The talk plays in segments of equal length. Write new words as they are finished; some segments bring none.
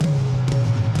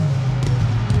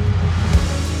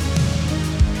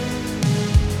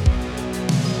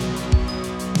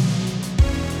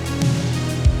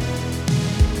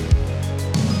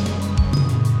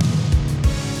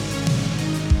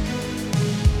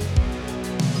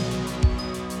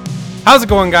How's it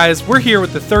going, guys? We're here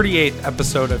with the 38th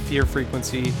episode of Fear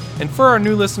Frequency, and for our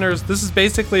new listeners, this is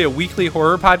basically a weekly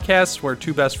horror podcast where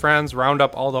two best friends round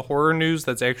up all the horror news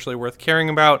that's actually worth caring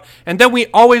about, and then we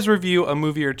always review a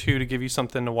movie or two to give you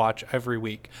something to watch every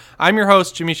week. I'm your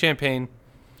host, Jimmy Champagne.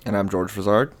 And I'm George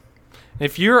Fazard.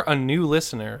 If you're a new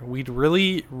listener, we'd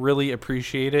really, really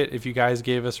appreciate it if you guys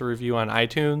gave us a review on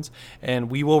iTunes, and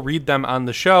we will read them on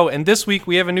the show. And this week,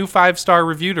 we have a new 5-star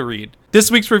review to read. This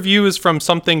week's review is from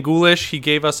Something Ghoulish. He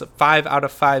gave us 5 out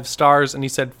of 5 stars, and he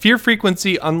said, Fear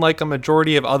Frequency, unlike a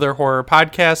majority of other horror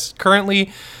podcasts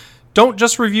currently, don't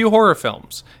just review horror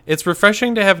films. It's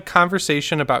refreshing to have a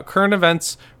conversation about current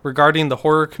events regarding the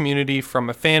horror community from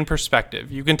a fan perspective.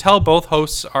 You can tell both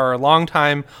hosts are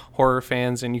longtime horror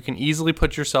fans, and you can easily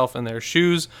put yourself in their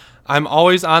shoes. I'm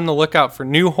always on the lookout for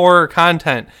new horror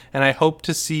content, and I hope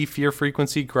to see Fear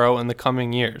Frequency grow in the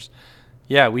coming years.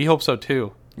 Yeah, we hope so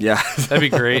too. Yeah. That'd be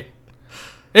great.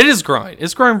 It is growing.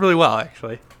 It's growing really well,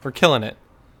 actually. We're killing it.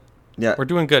 Yeah. We're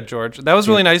doing good, George. That was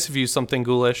really nice of you, Something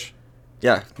Ghoulish.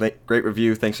 Yeah, great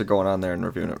review. Thanks for going on there and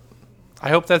reviewing it. I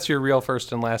hope that's your real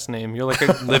first and last name. You're like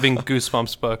a living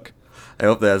Goosebumps book. I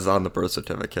hope that's on the birth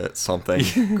certificate. Something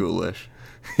Ghoulish.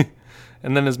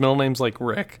 And then his middle name's like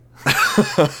Rick.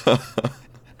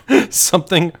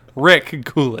 Something Rick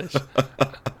Ghoulish.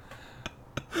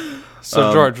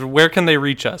 So, George, where can they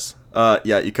reach us?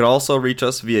 Yeah, you can also reach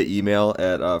us via email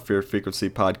at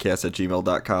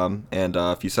fearfrequencypodcast@gmail.com. And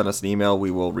if you send us an email,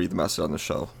 we will read the message on the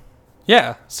show.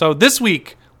 Yeah, so this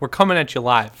week, we're coming at you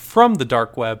live from the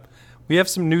dark web. We have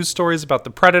some news stories about The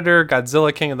Predator,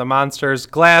 Godzilla King of the Monsters,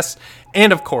 Glass,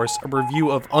 and of course, a review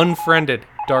of Unfriended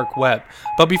Dark Web.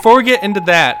 But before we get into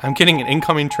that, I'm getting an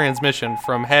incoming transmission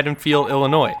from Haddonfield,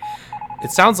 Illinois.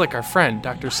 It sounds like our friend,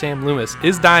 Dr. Sam Loomis,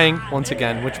 is dying once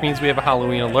again, which means we have a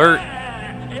Halloween alert.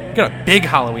 We got a big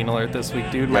Halloween alert this week,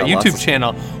 dude. My YouTube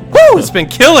channel, has been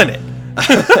killing it.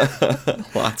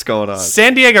 Lots going on.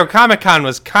 San Diego Comic-Con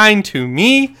was kind to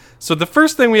me. So the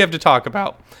first thing we have to talk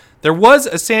about, there was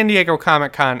a San Diego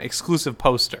Comic-Con exclusive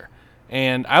poster,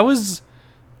 and I was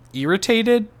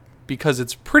irritated because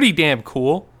it's pretty damn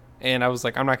cool, and I was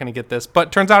like, I'm not going to get this, but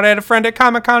turns out I had a friend at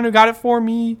Comic-Con who got it for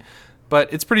me.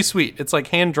 But it's pretty sweet. It's like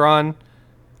hand-drawn.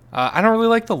 I don't really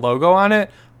like the logo on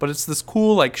it, but it's this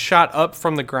cool like shot up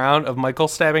from the ground of Michael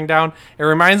stabbing down. It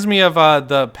reminds me of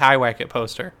the Pyewacket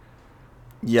poster.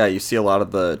 Yeah, you see a lot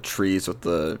of the trees with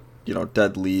the,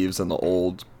 dead leaves and the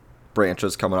old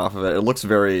branches coming off of it. It looks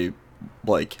very,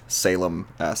 like,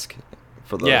 Salem-esque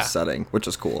for the setting, which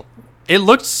is cool. It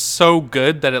looks so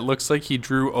good that it looks like he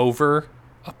drew over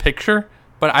a picture,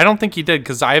 but I don't think he did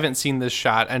because I haven't seen this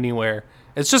shot anywhere.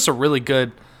 It's just a really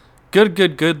good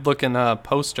looking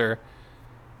poster,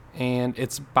 and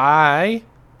it's by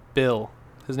Bill.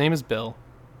 His name is Bill.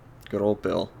 Good old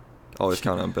Bill. Always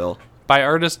count on Bill. By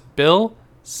artist Bill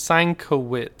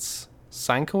Sienkiewicz.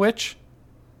 Sienkiewicz.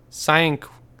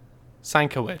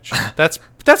 That's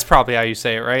probably how you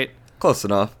say it, right? Close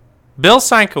enough. Bill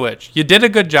Sienkiewicz. You did a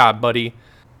good job, buddy.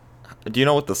 Do you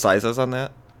know what the size is on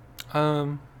that?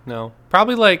 No.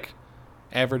 Probably like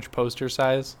average poster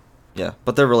size. Yeah,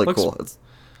 but they're really cool.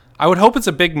 I would hope it's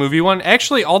a big movie one.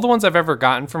 Actually, all the ones I've ever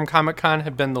gotten from Comic-Con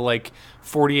have been the like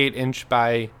 48-inch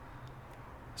by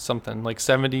something, like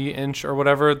 70-inch or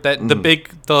whatever.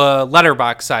 The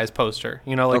letterbox size poster,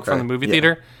 from the movie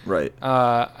theater. Right.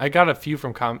 I got a few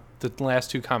from the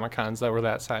last 2 Comic-Cons that were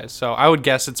that size, so I would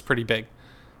guess it's pretty big.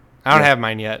 I don't have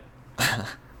mine yet.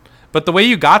 But the way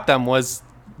you got them was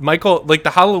Michael, like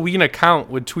the Halloween account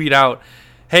would tweet out,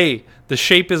 hey, the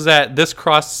shape is at this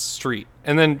cross street.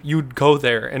 And then you'd go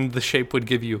there and the shape would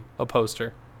give you a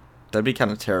poster. That'd be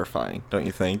kind of terrifying, don't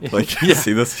you think? Like,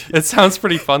 see this? It sounds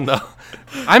pretty fun, though.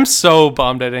 I'm so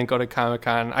bummed I didn't go to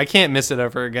Comic-Con. I can't miss it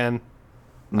ever again.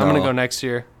 No. I'm going to go next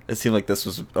year. It seemed like this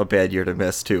was a bad year to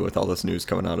miss, too, with all this news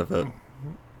coming out of it.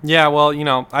 Yeah, well,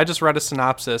 I just read a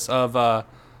synopsis of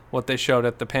what they showed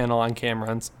at the panel on camera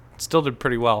and still did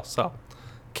pretty well. So,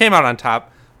 came out on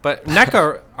top. But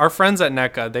NECA, our friends at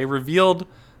NECA, they revealed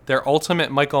their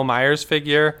ultimate Michael Myers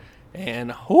figure,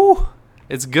 and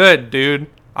it's good, dude.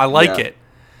 I like it.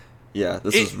 Yeah,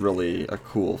 this is really a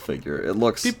cool figure. It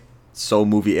looks so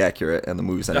movie accurate, and the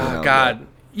movie's not even out God. yet.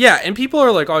 Yeah, and people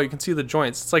are like, oh, you can see the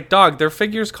joints. It's like, dog, their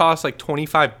figures cost like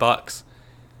 $25.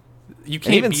 You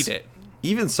can't beat it.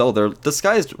 Even so, they're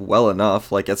disguised well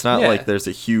enough. Like, it's not like there's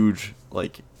a huge,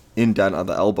 like, indent on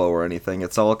the elbow or anything.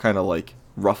 It's all kind of, like,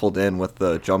 ruffled in with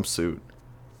the jumpsuit.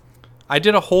 I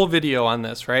did a whole video on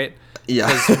this, right? Yeah.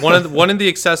 Because one of the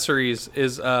accessories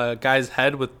is a guy's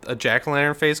head with a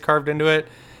jack-o'-lantern face carved into it.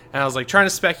 And I was, like, trying to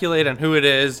speculate on who it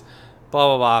is, blah,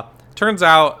 blah, blah. Turns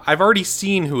out I've already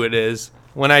seen who it is.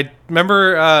 When I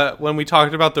remember when we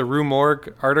talked about the Rue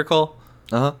Morgue article,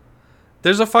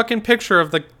 there's a fucking picture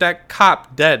of that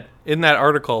cop dead in that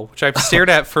article, which I've stared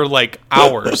at for like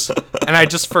hours, and I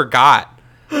just forgot.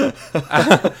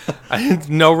 I had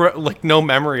no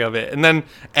memory of it. And then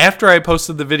after I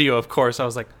posted the video, of course, I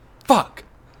was like, fuck,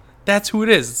 that's who it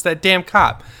is. It's that damn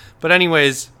cop. But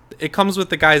anyways, it comes with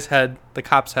the guy's head, the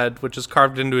cop's head, which is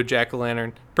carved into a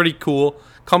jack-o'-lantern. Pretty cool.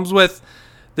 Comes with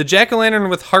the jack-o'-lantern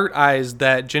with heart eyes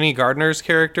that Jenny Gardner's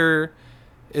character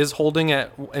is holding in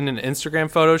an Instagram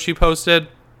photo she posted.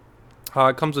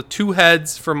 It comes with 2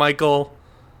 heads for Michael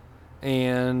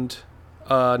and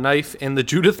a knife and the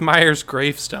Judith Myers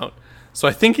gravestone. So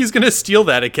I think he's going to steal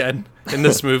that again in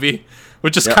this movie,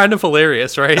 which is kind of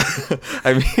hilarious, right?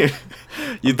 I mean,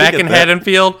 you back in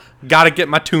Haddonfield, got to get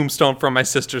my tombstone from my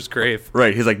sister's grave.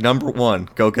 Right. He's like, number 1,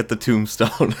 go get the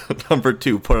tombstone. Number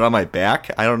 2, put it on my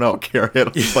back. I don't know, carry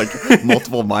it like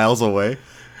multiple miles away.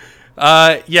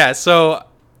 Yeah, so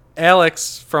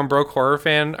Alex from Broke Horror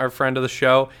Fan, our friend of the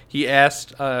show, he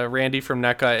asked Randy from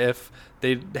NECA if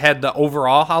they had the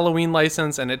overall Halloween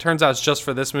license, and it turns out it's just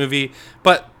for this movie.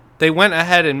 But they went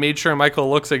ahead and made sure Michael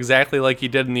looks exactly like he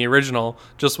did in the original,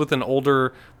 just with an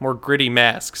older, more gritty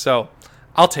mask. So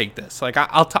I'll take this. Like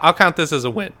I'll count this as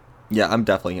a win. Yeah, I'm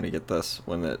definitely gonna get this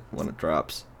when it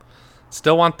drops.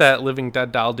 Still want that Living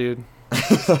Dead doll, dude.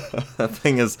 That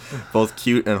thing is both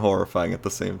cute and horrifying at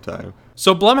the same time.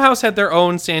 So Blumhouse had their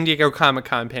own San Diego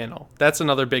Comic-Con panel. That's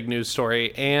another big news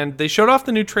story. And they showed off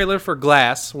the new trailer for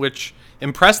Glass, which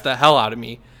impressed the hell out of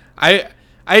me. I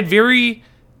had very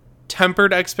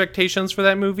tempered expectations for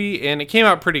that movie, and it came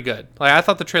out pretty good. Like, I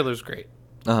thought the trailer was great.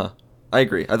 I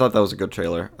agree. I thought that was a good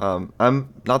trailer.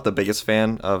 I'm not the biggest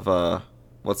fan of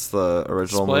what's the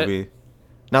original Split? movie?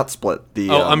 Not Split.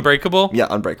 Unbreakable? Yeah,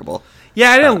 Unbreakable.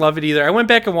 Yeah, I didn't love it either. I went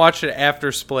back and watched it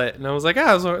after Split, and I was like,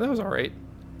 that was all right.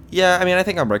 Yeah, I mean, I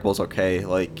think Unbreakable's okay.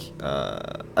 Like,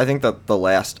 I think that the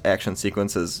last action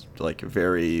sequence is like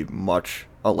very much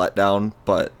a letdown,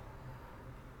 but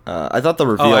I thought the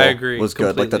reveal was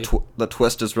good. Completely. Like the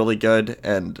twist is really good,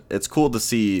 and it's cool to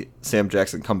see Sam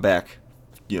Jackson come back,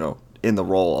 in the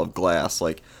role of Glass.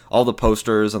 Like, all the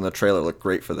posters and the trailer look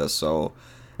great for this, so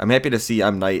I'm happy to see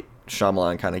M. Night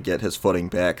Shyamalan kind of get his footing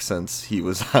back since he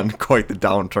was on quite the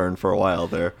downturn for a while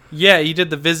there. Yeah, he did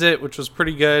The Visit, which was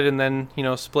pretty good, and then,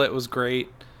 Split was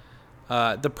great.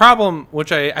 The problem,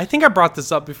 which I think I brought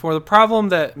this up before, the problem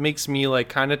that makes me like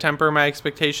kind of temper my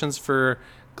expectations for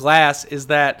Glass is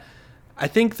that I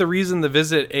think the reason The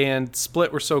Visit and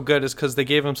Split were so good is because they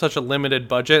gave him such a limited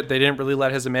budget. They didn't really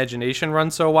let his imagination run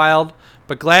so wild.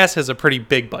 But Glass has a pretty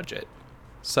big budget.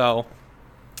 So,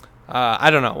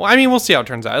 I don't know. I mean, we'll see how it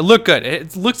turns out. It looked good.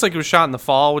 It looks like it was shot in the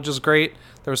fall, which is great.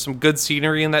 There was some good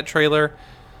scenery in that trailer.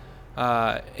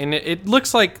 And it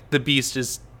looks like the Beast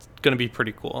is going to be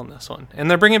pretty cool in this one. And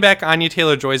they're bringing back Anya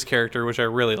Taylor-Joy's character, which I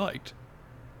really liked.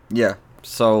 Yeah,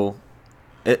 so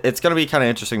it's going to be kind of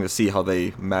interesting to see how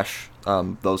they mesh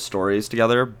those stories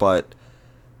together, but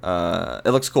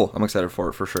it looks cool. I'm excited for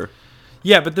it for sure.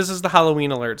 Yeah, but this is the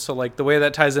Halloween alert. So like the way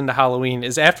that ties into Halloween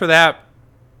is after that,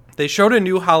 they showed a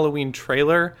new Halloween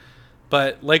trailer,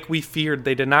 but like we feared,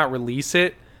 they did not release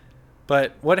it.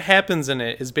 But what happens in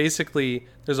it is basically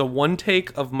there's a one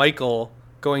take of Michael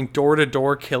going door to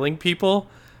door killing people.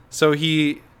 So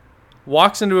he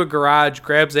walks into a garage,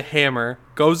 grabs a hammer,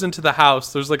 goes into the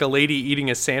house. There's like a lady eating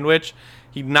a sandwich.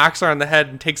 He knocks her on the head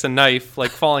and takes a knife,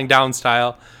 like falling down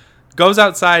style. Goes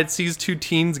outside, sees 2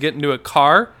 teens get into a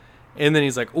car. And then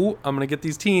he's like, ooh, I'm going to get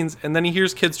these teens. And then he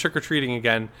hears kids trick-or-treating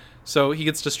again. So he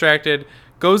gets distracted,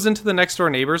 goes into the next door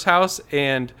neighbor's house,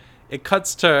 and it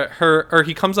cuts to her, or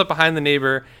he comes up behind the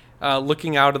neighbor,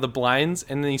 looking out of the blinds,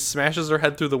 and then he smashes her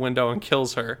head through the window and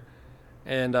kills her.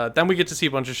 And then we get to see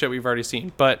a bunch of shit we've already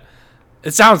seen. But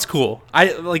it sounds cool.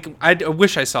 I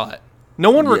wish I saw it.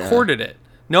 No one recorded it.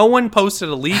 No one posted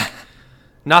a leak.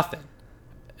 Nothing.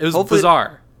 It was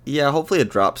bizarre. Yeah, hopefully it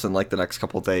drops in like the next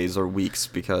couple days or weeks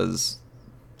because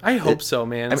I hope so,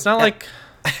 man. It's not like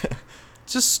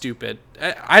it's just stupid.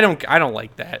 I don't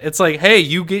like that. It's like, hey,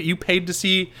 you paid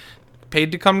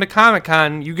to come to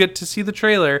Comic-Con, you get to see the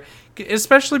trailer,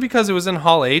 especially because it was in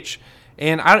Hall H,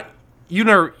 and you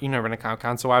never been to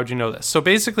Comic-Con, so why would you know this? So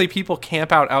basically, people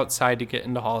camp out outside to get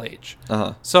into Hall H.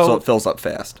 So it fills up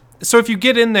fast. So if you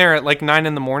get in there at like 9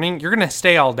 a.m, you're gonna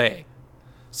stay all day.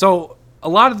 So a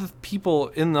lot of the people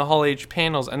in the Hall H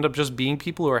panels end up just being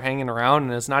people who are hanging around,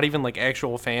 and it's not even like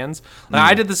actual fans. Like,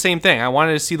 I did the same thing. I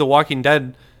wanted to see the Walking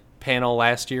Dead panel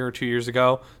last year or 2 years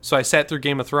ago, so I sat through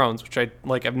Game of Thrones, which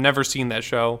I've never seen that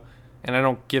show, and I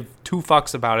don't give two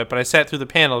fucks about it, but I sat through the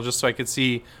panel just so I could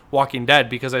see Walking Dead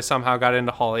because I somehow got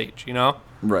into Hall H, you know?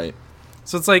 Right.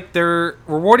 So it's like they're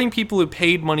rewarding people who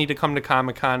paid money to come to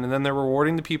Comic-Con, and then they're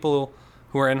rewarding the people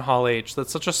who are in Hall H.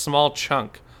 That's such a small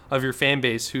chunk of your fan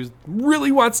base who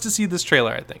really wants to see this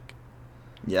trailer, I think.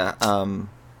 Yeah.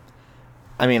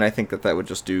 I mean, I think that would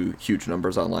just do huge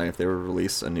numbers online if they were to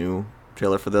release a new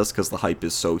trailer for this, because the hype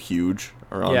is so huge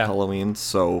around Halloween.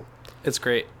 So it's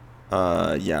great.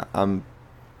 Yeah, I'm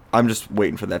just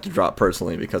waiting for that to drop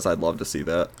personally, because I'd love to see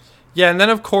that. Yeah, and then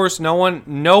of course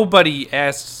nobody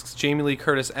asks Jamie Lee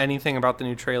Curtis anything about the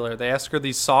new trailer. They ask her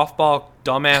these softball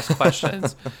dumbass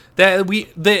questions that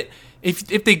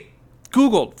if they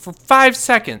Googled for 5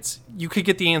 seconds, you could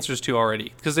get the answers to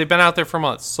already, because they've been out there for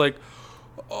months. It's like,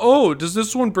 oh, does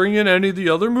this one bring in any of the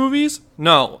other movies?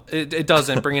 No, it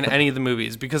doesn't bring in any of the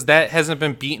movies, because that hasn't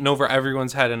been beaten over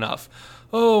everyone's head enough.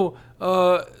 Oh,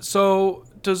 so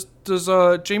does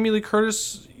Jamie Lee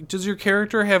Curtis, does your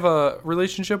character have a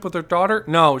relationship with her daughter?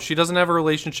 No, she doesn't have a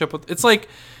relationship with... It's like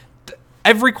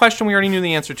every question we already knew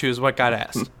the answer to is what got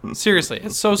asked. Seriously,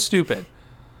 it's so stupid.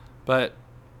 But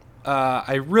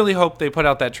I really hope they put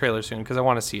out that trailer soon, because I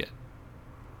want to see it.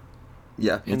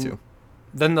 Yeah, me too.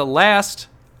 Then the last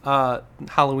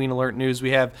Halloween alert news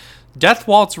we have, Death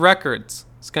Waltz Records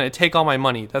is going to take all my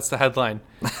money. That's the headline.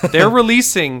 They're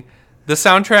releasing the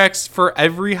soundtracks for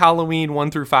every Halloween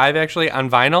 1 through 5 actually on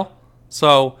vinyl.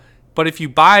 So, but if you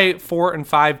buy 4 and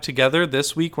 5 together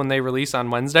this week when they release on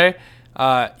Wednesday,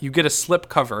 you get a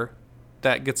slipcover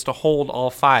that gets to hold all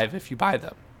 5 if you buy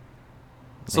them.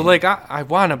 So, like, I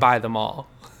want to buy them all.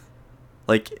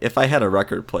 Like, if I had a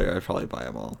record player, I'd probably buy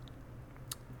them all.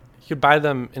 You could buy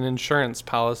them an insurance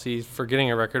policy for getting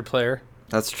a record player.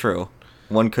 That's true.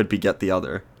 One could beget the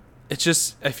other. It's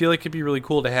just, I feel like it'd be really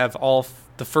cool to have all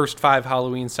the first 5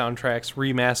 Halloween soundtracks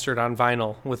remastered on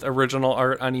vinyl with original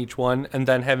art on each one, and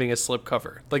then having a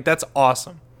slipcover. Like, that's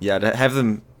awesome. Yeah, to have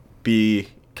them be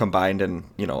combined in,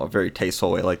 a very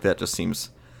tasteful way like that just seems,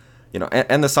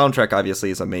 and the soundtrack obviously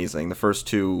is amazing. The first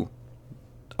two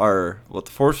are, the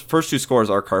first 2 scores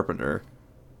are Carpenter.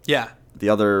 Yeah. The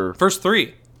other... First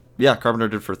 3. Yeah, Carpenter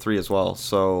did for 3 as well,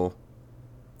 so...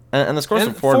 And the scores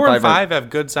and from 4 and 5 have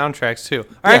good soundtracks too.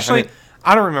 Yeah,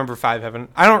 I don't remember 5 having.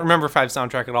 I don't remember 5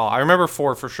 soundtrack at all. I remember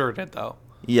 4 for sure did though.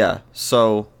 Yeah,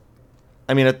 so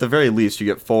I mean, at the very least, you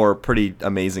get 4 pretty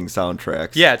amazing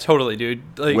soundtracks. Yeah, totally, dude.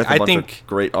 Like, with a bunch of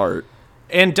great art.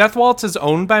 And Death Waltz is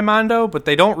owned by Mondo, but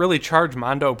they don't really charge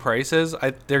Mondo prices.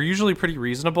 They're usually pretty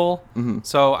reasonable. Mm-hmm.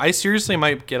 So I seriously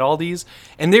might get all these.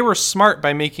 And they were smart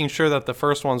by making sure that the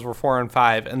first ones were 4 and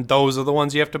 5, and those are the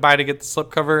ones you have to buy to get the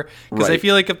slipcover. Because I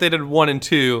feel like if they did 1 and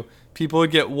 2, people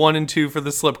would get 1 and 2 for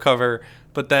the slipcover,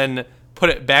 but then put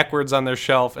it backwards on their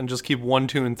shelf and just keep 1,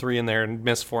 2, and 3 in there and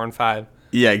miss 4 and 5.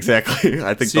 Yeah, exactly.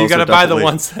 I think so. You got to buy the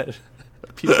ones that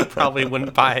people probably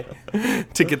wouldn't buy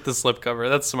to get the slipcover.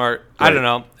 That's smart. Right. I don't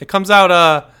know. It comes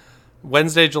out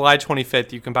Wednesday, July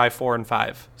 25th. You can buy 4 and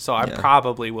 5. So I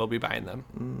probably will be buying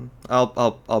them.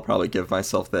 I'll probably give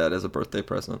myself that as a birthday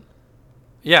present.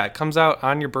 Yeah, it comes out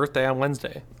on your birthday on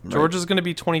Wednesday. Right. George is going to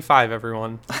be 25,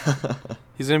 everyone.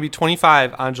 He's going to be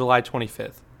 25 on July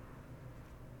 25th.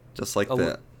 Just like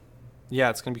that. Yeah,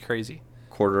 it's going to be crazy.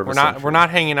 Quarter of a century. We're not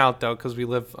hanging out though, because we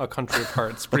live a country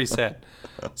apart. It's pretty sad.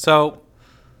 So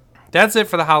that's it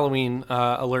for the Halloween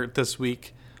alert this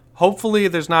week. Hopefully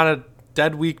there's not a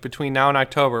dead week between now and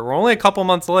October. We're only a couple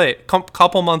months away.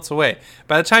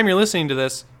 By the time you're listening to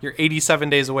this, you're 87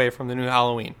 days away from the new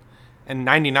Halloween and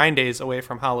 99 days away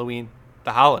from Halloween,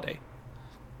 the holiday.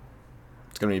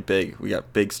 It's gonna be big. We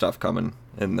got big stuff coming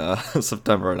in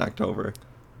September and October.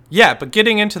 Yeah, but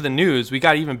getting into the news, we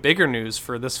got even bigger news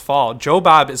for this fall. Joe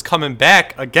Bob is coming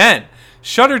back again.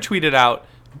 Shudder tweeted out,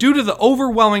 "Due to the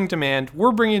overwhelming demand,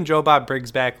 we're bringing Joe Bob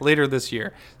Briggs back later this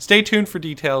year. Stay tuned for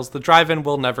details. The drive-in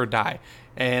will never die."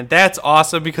 And that's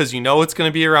awesome because it's going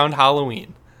to be around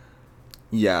Halloween.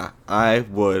 Yeah, I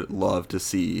would love to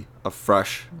see a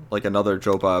fresh, like another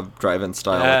Joe Bob drive-in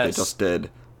style like they just did.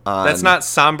 That's not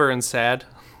somber and sad.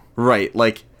 Right,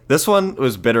 like... This one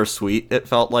was bittersweet, it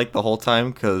felt like, the whole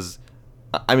time, because,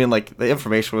 I mean, like, the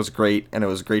information was great, and it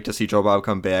was great to see Joe Bob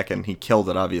come back, and he killed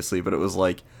it, obviously, but it was,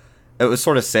 like, it was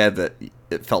sort of sad that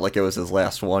it felt like it was his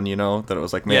last one, that it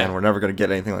was like, man, we're never going to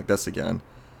get anything like this again.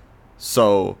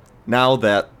 So, now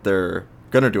that they're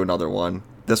going to do another one,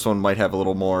 this one might have a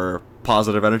little more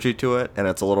positive energy to it, and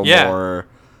it's a little more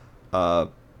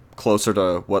closer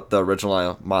to what the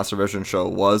original Monster Vision show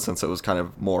was, since it was kind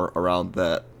of more around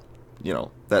that,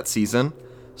 that season.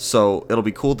 So it'll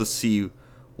be cool to see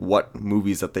what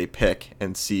movies that they pick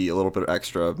and see a little bit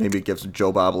extra. Maybe it gives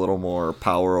Joe Bob a little more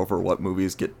power over what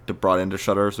movies get brought into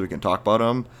Shudder, so we can talk about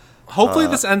them. Hopefully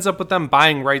this ends up with them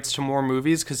buying rights to more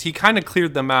movies, because he kind of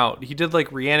cleared them out. He did like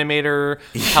Reanimator,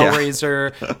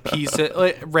 Hellraiser,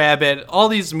 Rabbit, all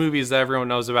these movies that everyone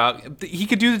knows about. He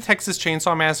could do the Texas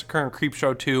Chainsaw Massacre and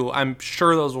Creepshow too. I'm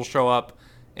sure those will show up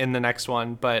in the next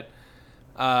one, but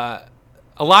a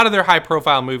lot of their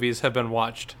high-profile movies have been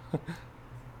watched.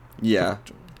 Yeah.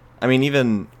 I mean,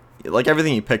 even like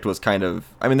everything he picked was kind of,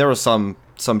 I mean, there were some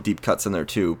deep cuts in there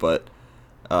too, but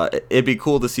it'd be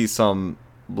cool to see some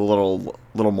little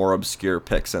more obscure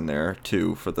picks in there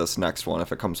too for this next one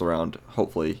if it comes around,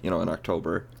 hopefully, in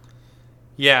October.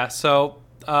 Yeah, so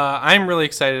I'm really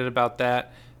excited about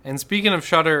that. And speaking of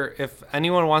Shudder, if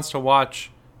anyone wants to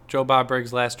watch Joe Bob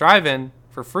Briggs' Last Drive-In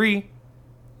for free,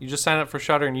 you just sign up for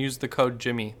Shudder and use the code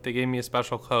Jimmy. They gave me a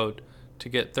special code to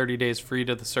get 30 days free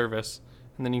to the service,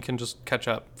 and then you can just catch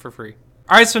up for free.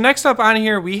 All right, so next up on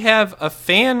here, we have a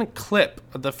fan clip,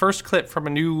 the first clip from a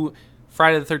new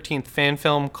Friday the 13th fan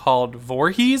film called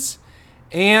Voorhees.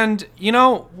 And, we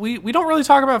don't really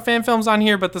talk about fan films on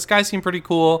here, but this guy seemed pretty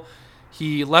cool.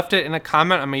 He left it in a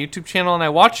comment on my YouTube channel, and I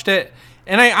watched it.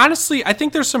 And I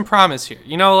think there's some promise here.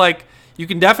 You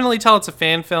can definitely tell it's a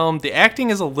fan film. The acting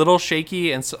is a little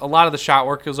shaky, and a lot of the shot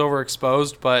work is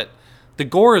overexposed, but the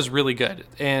gore is really good.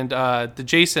 And the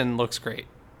Jason looks great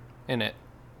in it.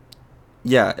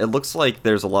 Yeah, it looks like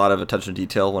there's a lot of attention to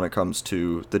detail when it comes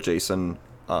to the Jason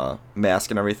mask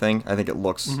and everything. I think it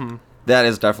looks... Mm-hmm. That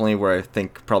is definitely where I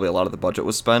think probably a lot of the budget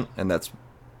was spent, and that's,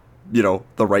 the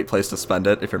right place to spend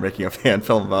it if you're making a fan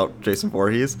film about Jason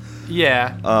Voorhees.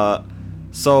 Yeah.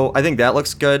 So I think that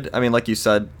looks good. I mean, like you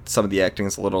said, some of the acting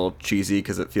is a little cheesy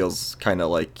because it feels kind of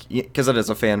like... Because it is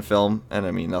a fan film, and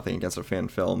I mean, nothing against a fan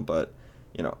film, but,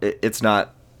 it's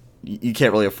not... You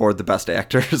can't really afford the best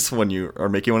actors when you are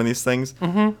making one of these things.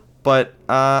 Mm-hmm. But,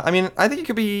 I mean, I think it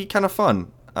could be kind of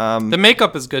fun. The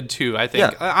makeup is good too, I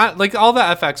think. Yeah. Like all the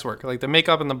FX work, like the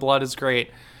makeup and the blood is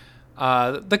great.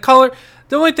 The color,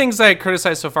 the only things I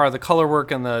criticize so far are the color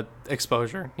work and the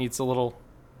exposure. Needs a little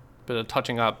bit of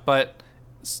touching up, but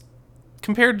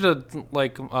compared to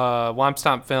like Womp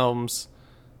Stomp Films,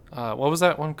 what was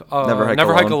that one?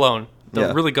 Never Hike Alone.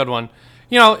 The really good one.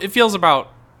 It feels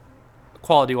about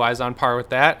quality wise on par with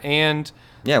that, and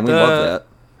yeah, we love that.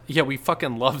 Yeah, we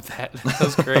fucking loved that. That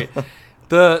was great.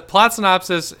 The plot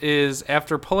synopsis is,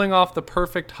 after pulling off the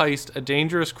perfect heist, a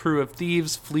dangerous crew of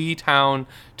thieves flee town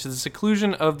to the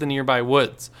seclusion of the nearby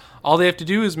woods. All they have to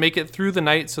do is make it through the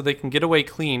night so they can get away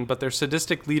clean, but their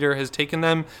sadistic leader has taken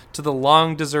them to the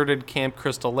long-deserted Camp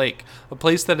Crystal Lake, a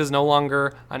place that is no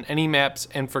longer on any maps,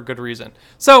 and for good reason.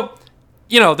 So,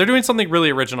 they're doing something really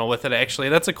original with it, actually.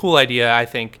 That's a cool idea, I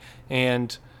think,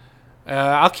 and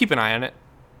I'll keep an eye on it.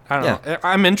 I don't know.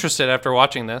 I'm interested after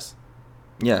watching this.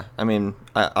 Yeah, I mean,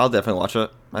 I'll definitely watch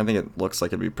it. I think it looks like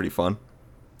it'd be pretty fun.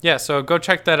 Yeah, so go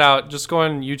check that out. Just go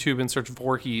on YouTube and search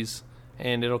Voorhees,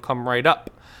 and it'll come right up.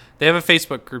 They have a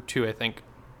Facebook group, too, I think.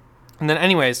 And then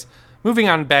anyways, moving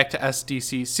on back to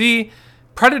SDCC,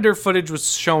 Predator footage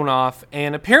was shown off,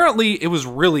 and apparently it was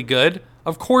really good.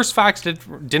 Of course, Fox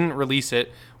didn't release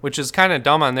it, which is kind of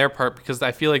dumb on their part, because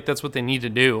I feel like that's what they need to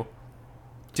do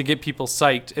to get people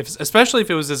psyched, especially if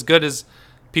it was as good as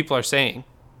people are saying.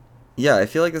 Yeah, I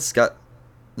feel like this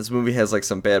movie has like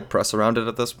some bad press around it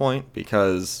at this point,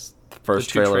 because the first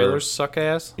trailers suck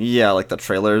ass. Yeah, like the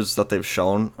trailers that they've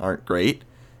shown aren't great,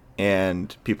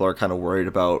 and people are kind of worried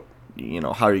about,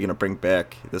 how are you going to bring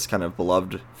back this kind of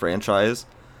beloved franchise?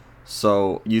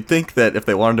 So you'd think that if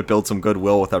they wanted to build some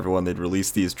goodwill with everyone, they'd release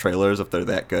these trailers if they're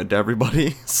that good to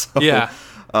everybody. So yeah,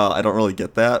 I don't really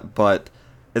get that, but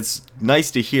it's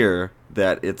nice to hear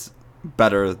that it's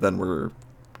better than we're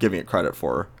giving it credit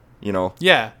for.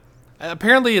 Yeah.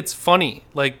 Apparently it's funny.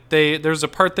 Like there's a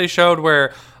part they showed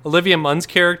where Olivia Munn's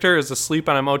character is asleep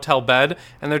on a motel bed,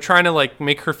 and they're trying to like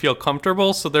make her feel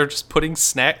comfortable, so they're just putting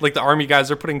like the army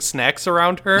guys are putting snacks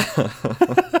around her.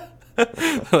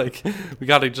 Like, we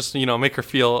gotta just, make her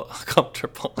feel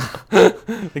comfortable.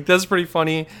 Like, that's pretty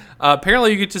funny.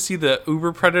 Apparently you get to see the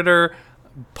Uber Predator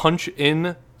punch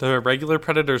in the regular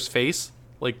Predator's face,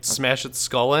 like smash its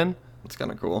skull in. That's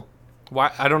kind of cool.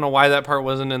 Why? I don't know why that part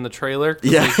wasn't in the trailer.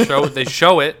 Yeah. They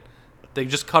show it. They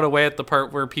just cut away at the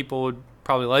part where people would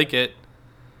probably like it.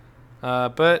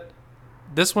 But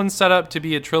this one's set up to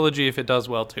be a trilogy if it does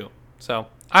well too. So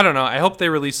I don't know. I hope they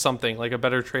release something like a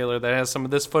better trailer that has some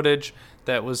of this footage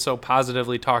that was so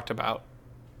positively talked about.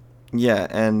 Yeah,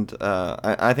 and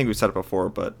I think we said it before,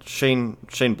 but Shane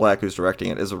Black, who's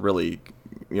directing it, is a really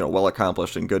well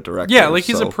accomplished and good director. Yeah, like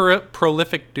he's a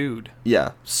prolific dude.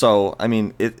 Yeah, so I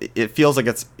mean, it feels like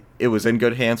it was in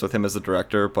good hands with him as the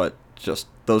director, but just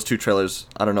those two trailers,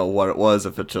 I don't know what it was,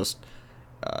 if it just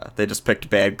they just picked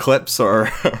bad clips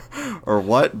or or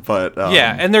what, but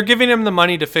yeah, and they're giving him the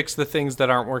money to fix the things that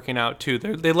aren't working out too.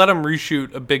 They let him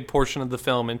reshoot a big portion of the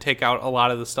film and take out a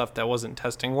lot of the stuff that wasn't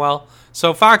testing well.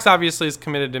 So Fox obviously is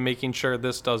committed to making sure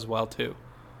this does well too.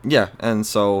 Yeah, and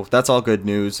so that's all good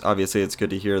news. Obviously, it's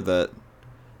good to hear that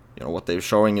what they're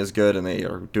showing is good, and they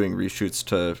are doing reshoots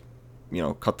to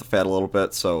cut the fat a little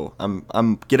bit. So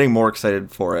I'm getting more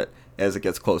excited for it as it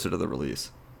gets closer to the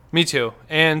release. Me too.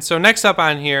 And so next up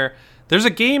on here, there's a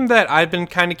game that I've been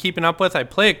kind of keeping up with. I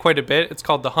play it quite a bit. It's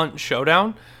called The Hunt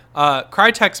Showdown.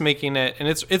 Crytek's making it, and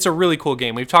it's a really cool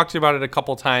game. We've talked about it a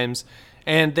couple times,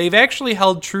 and they've actually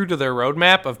held true to their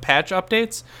roadmap of patch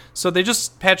updates. So they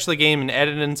just patched the game and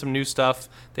added in some new stuff.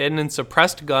 They added in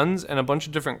suppressed guns and a bunch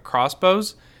of different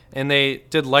crossbows, and they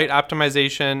did light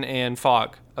optimization and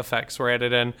fog effects were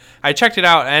added in. I checked it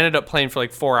out. I ended up playing for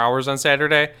like 4 hours on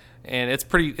Saturday, and it's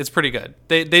pretty good.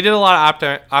 They did a lot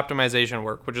of optimization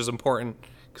work, which is important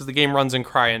because the game runs in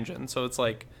CryEngine, so it's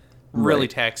like really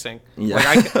taxing. Yeah.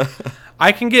 Like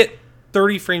I can get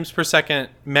 30 frames per second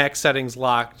max settings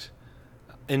locked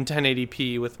in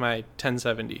 1080p with my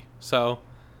 1070. So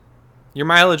your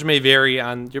mileage may vary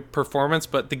on your performance,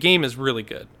 but the game is really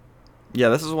good. Yeah,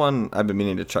 this is one I've been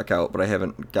meaning to check out, but I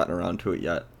haven't gotten around to it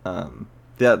yet.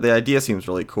 The idea seems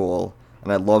really cool,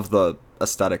 and I love the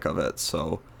aesthetic of it.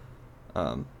 So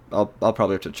I'll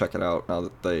probably have to check it out now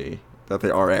that they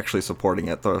are actually supporting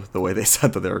it the way they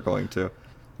said that they were going to.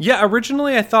 Yeah,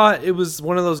 originally I thought it was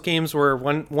one of those games where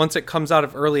once it comes out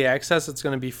of early access, it's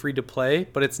going to be free to play,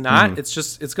 but it's not.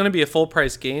 Mm-hmm. It's going to be a full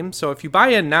price game. So if you buy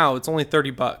in now, it's only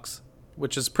 $30,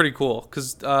 which is pretty cool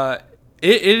because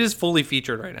it is fully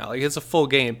featured right now. Like it's a full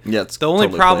game. Yeah, it's the only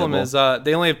totally problem playable. is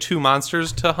they only have 2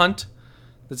 monsters to hunt.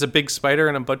 There's a big spider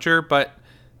and a butcher, but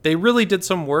they really did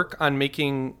some work on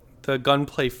making the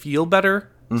gunplay feel better.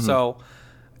 Mm-hmm. So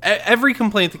every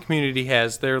complaint the community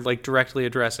has, they're like directly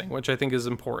addressing, which I think is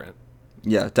important.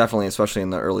 Yeah, definitely, especially in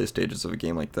the early stages of a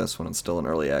game like this when it's still in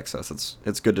early access.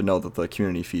 It's good to know that the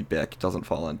community feedback doesn't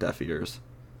fall on deaf ears.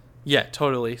 Yeah,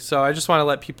 totally. So I just want to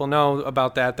let people know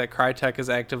about that Crytek is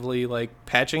actively like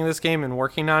patching this game and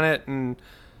working on it, and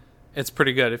it's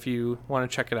pretty good if you want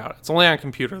to check it out. It's only on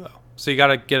computer though, so you got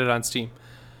to get it on Steam.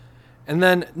 And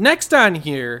then next on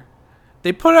here,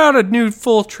 they put out a new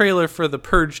full trailer for the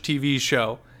Purge TV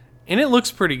show, and it looks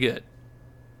pretty good.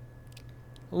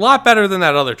 A lot better than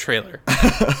that other trailer.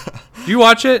 Do you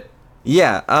watch it?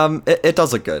 Yeah, it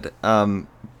does look good.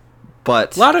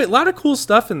 But a lot of cool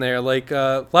stuff in there, like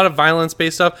a lot of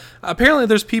violence-based stuff. Apparently,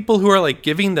 there's people who are like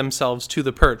giving themselves to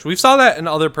the Purge. We saw that in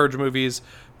other Purge movies,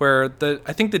 where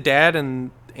I think the dad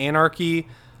in Anarchy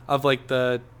of like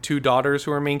the 2 daughters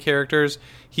who are main characters,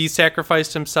 he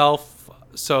sacrificed himself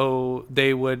so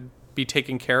they would be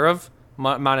taken care of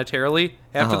monetarily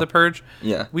after the Purge.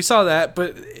 Yeah, we saw that,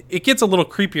 but it gets a little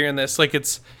creepier in this. Like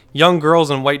it's young girls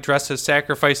in white dresses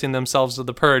sacrificing themselves to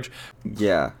the Purge.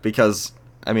 Yeah, because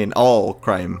I mean, all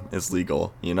crime is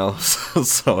legal,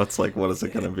 so it's like, what is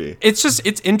it going to be? It's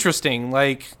interesting.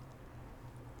 Like,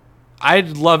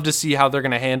 I'd love to see how they're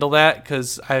going to handle that,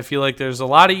 because I feel like there's a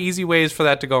lot of easy ways for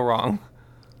that to go wrong.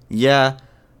 Yeah.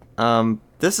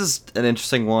 This is an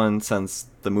interesting one since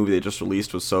the movie they just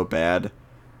released was so bad.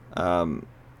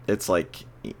 It's like,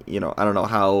 I don't know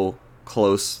how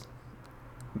close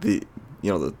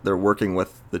they're working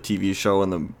with the TV show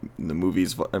and the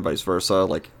movies and vice versa,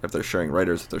 like if they're sharing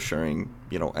writers, if they're sharing,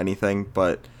 anything,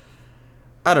 but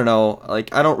I don't know,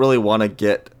 like I don't really want to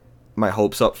get my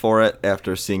hopes up for it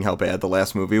after seeing how bad the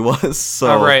last movie was.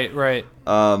 So right.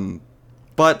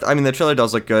 But I mean, the trailer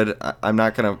does look good. I'm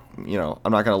not gonna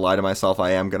lie to myself.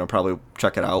 I am gonna probably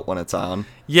check it out when it's on.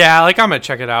 Yeah, like I'm gonna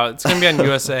check it out. It's gonna be on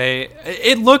USA.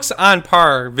 It looks on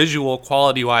par visual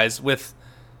quality wise with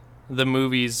the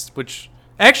movies, which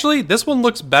actually this one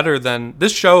looks better than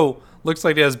this show. Looks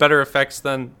like it has better effects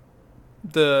than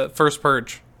the first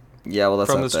Purge. Yeah, well, that's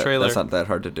not that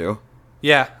hard to do.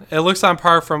 Yeah, it looks on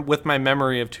par with my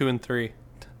memory of 2 and 3.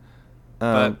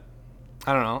 But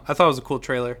I don't know. I thought it was a cool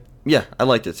trailer. Yeah, I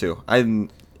liked it too.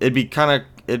 It'd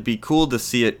be cool to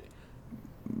see it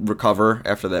recover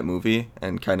after that movie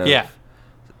and kind of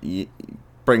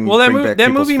bring back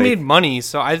that movie faith. Made money,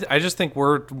 so I just think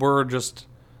we're just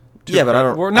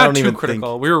but we're not too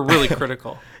critical. We were really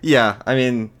critical. Yeah, I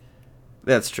mean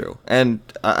that's true, and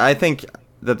I think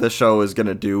that the show is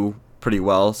gonna do pretty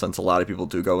well since a lot of people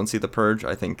do go and see The Purge.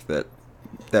 I think that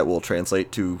will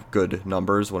translate to good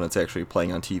numbers when it's actually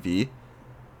playing on TV.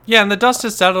 Yeah, and the dust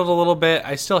has settled a little bit.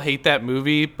 I still hate that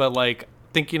movie, but like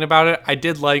thinking about it, I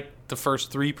did like the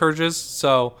first 3 Purges.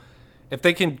 So if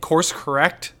they can course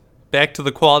correct back to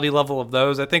the quality level of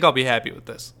those, I think I'll be happy with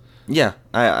this. Yeah,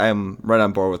 I'm right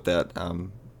on board with that.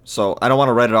 So I don't want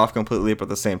to write it off completely, but at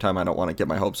the same time, I don't want to get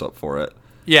my hopes up for it.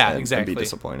 Yeah, and exactly. And be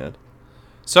disappointed.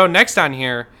 So next on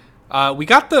here, we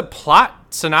got the plot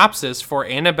synopsis for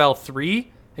Annabelle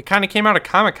 3. It kind of came out of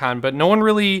Comic-Con, but no one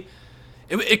really...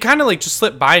 It kind of like just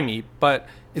slipped by me, but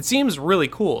it seems really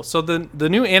cool. So the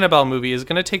new Annabelle movie is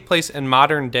going to take place in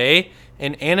modern day,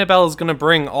 and Annabelle is going to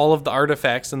bring all of the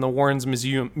artifacts in the Warrens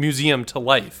Museum to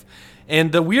life.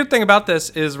 And the weird thing about this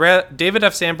is David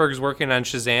F. Sandberg is working on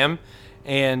Shazam,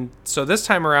 and so this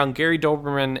time around, Gary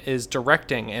Doberman is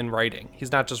directing and writing.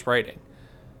 He's not just writing.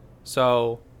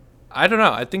 So, I don't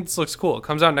know. I think this looks cool. It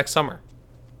comes out next summer.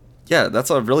 Yeah, that's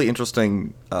a really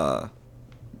interesting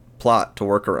plot to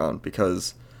work around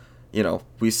because, you know,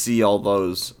 we see all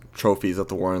those trophies that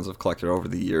the Warrens have collected over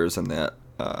the years in that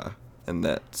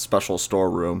special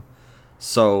storeroom.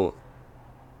 So,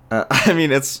 I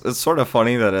mean, it's sort of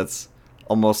funny that it's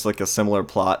almost like a similar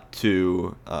plot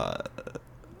to the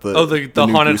haunted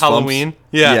Goosebumps. Halloween.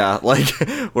 Yeah, like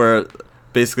where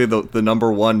basically the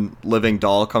number one living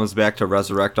doll comes back to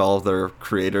resurrect all of their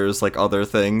creators, like other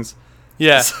things.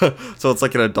 Yeah. So it's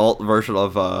like an adult version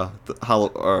of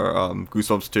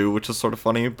Goosebumps 2, which is sort of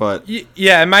funny, but...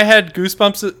 Yeah, in my head,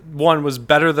 Goosebumps 1 was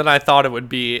better than I thought it would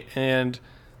be, and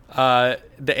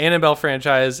the Annabelle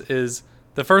franchise is...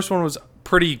 The first one was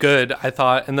pretty good, I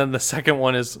thought, and then the second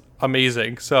one is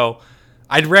amazing, so...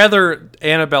 I'd rather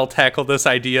Annabelle tackle this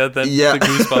idea than the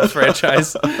Goosebumps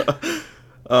franchise.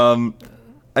 I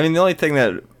mean, the only thing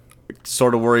that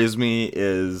sort of worries me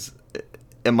is...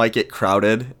 It might get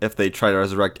crowded if they try to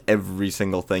resurrect every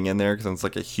single thing in there, because it's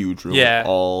like a huge room with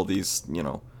all these, you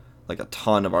know, like a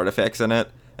ton of artifacts in it,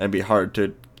 and it'd be hard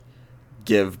to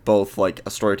give both like a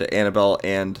story to Annabelle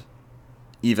and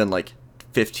even like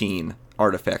 15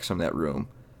 artifacts from that room.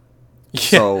 Yeah.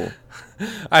 So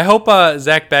I hope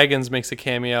Zach Baggins makes a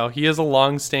cameo. He has a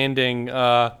long-standing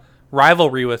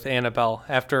rivalry with Annabelle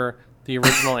after the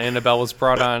original Annabelle was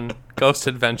brought on Ghost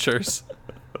Adventures.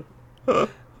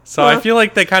 So I feel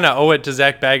like they kind of owe it to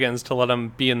Zach Baggins to let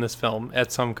him be in this film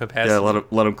at some capacity. Yeah,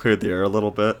 let him clear the air a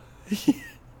little bit.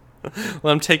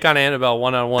 Let him take on Annabelle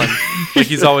one-on-one like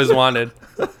he's always wanted.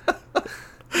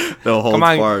 No holds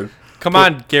barred. Come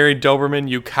on, Gary Doberman,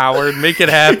 you coward. Make it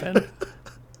happen.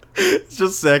 It's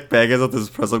just Zach Baggins with his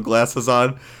Prism glasses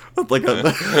on with like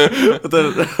with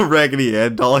a Raggedy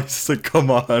Ann doll. He's just like,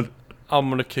 come on. I'm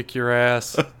going to kick your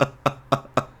ass.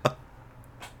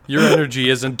 Your energy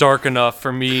isn't dark enough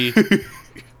for me.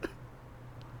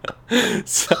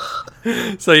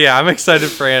 So yeah, I'm excited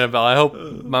for Annabelle. I hope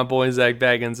my boy Zach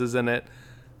Baggins is in it.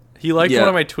 He liked one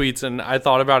of my tweets, and I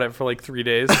thought about it for like 3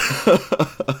 days.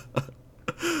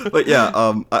 But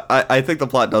yeah, I think the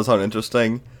plot does sound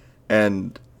interesting,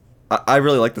 and I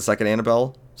really like the second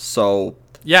Annabelle. So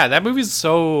yeah, that movie's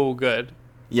so good.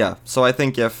 Yeah, so I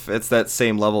think if it's that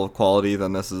same level of quality,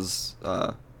 then this is,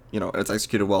 it's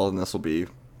executed well, and this will be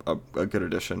a good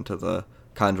addition to the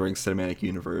Conjuring cinematic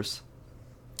universe.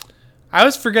 I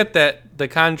always forget that the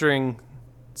Conjuring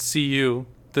CCU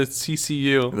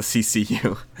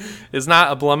is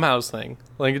not a Blumhouse thing.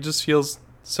 Like, it just feels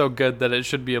so good that it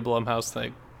should be a Blumhouse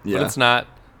thing. Yeah. But it's not.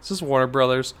 It's just Warner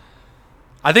Brothers.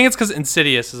 I think it's because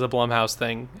Insidious is a Blumhouse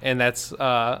thing, and that's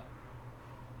I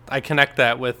connect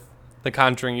that with the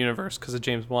Conjuring universe because of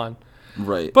James Wan.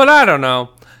 Right. But I don't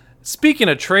know. Speaking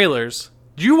of trailers,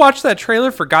 did you watch that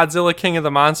trailer for Godzilla King of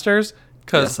the Monsters?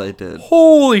 Yes, I did.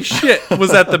 Holy shit,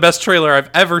 was that the best trailer I've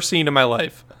ever seen in my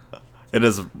life. It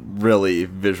is really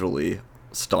visually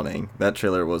stunning. That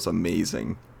trailer was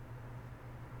amazing.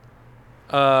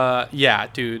 Yeah,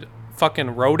 dude.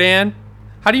 Fucking Rodan.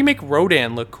 How do you make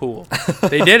Rodan look cool?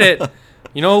 They did it.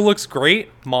 You know who looks great?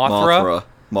 Mothra.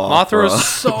 Mothra is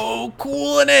so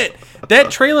cool in it.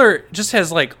 That trailer just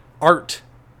has, like, art.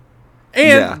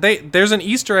 And there's an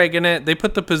Easter egg in it. They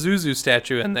put the Pazuzu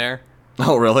statue in there.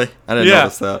 Oh, really? I didn't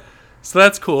notice that. So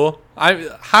that's cool.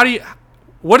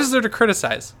 What is there to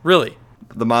criticize, really?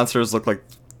 The monsters look like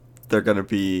they're going to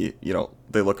be,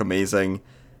 they look amazing.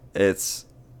 It's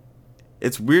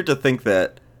weird to think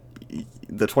that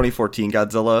the 2014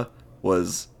 Godzilla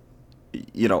was,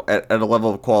 at a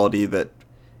level of quality that,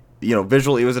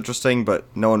 visually it was interesting, but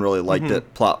no one really liked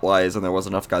it plot-wise, and there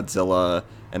wasn't enough Godzilla,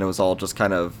 and it was all just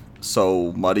kind of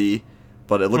so muddy.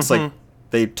 But it looks like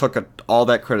they took all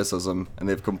that criticism, and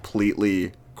they've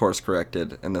completely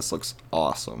course-corrected, and this looks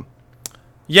awesome.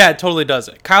 Yeah, it totally does.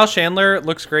 Kyle Chandler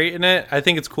looks great in it. I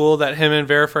think it's cool that him and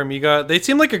Vera Farmiga, they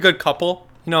seem like a good couple.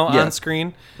 on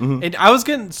screen. Mm-hmm. And I was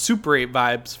getting Super 8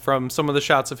 vibes from some of the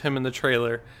shots of him in the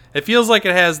trailer. It feels like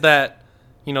it has that,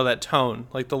 that tone,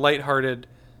 like the lighthearted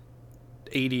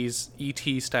 80s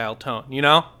E.T. style tone,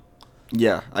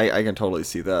 Yeah, I can totally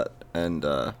see that. And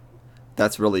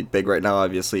that's really big right now.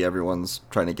 Obviously, everyone's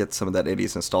trying to get some of that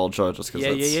 80s nostalgia just because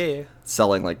it's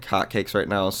selling like hotcakes right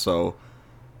now. So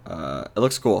it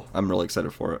looks cool. I'm really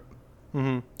excited for it.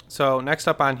 Mm-hmm. So next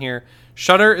up on here,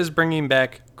 Shudder is bringing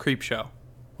back Creepshow,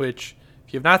 which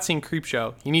if you have not seen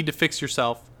Creepshow, you need to fix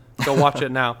yourself. Go watch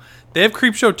it now. They have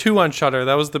Creepshow 2 on Shudder.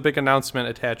 That was the big announcement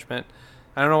attachment.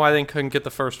 I don't know why they couldn't get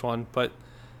the first one, but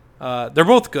they're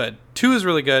both good. 2 is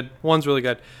really good. 1's really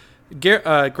good.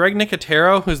 Greg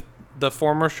Nicotero, who's the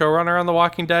former showrunner on The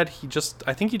Walking Dead,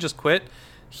 I think he just quit.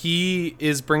 He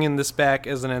is bringing this back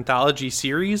as an anthology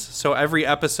series, so every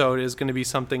episode is going to be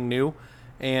something new,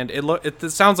 and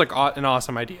it sounds like an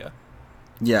awesome idea.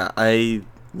 Yeah, I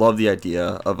love the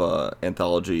idea of a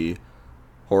anthology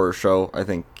horror show. I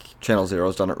think Channel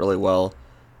Zero's done it really well,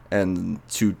 and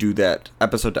to do that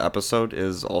episode to episode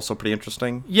is also pretty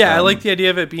interesting. Yeah, I like the idea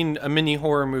of it being a mini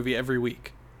horror movie every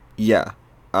week. Yeah.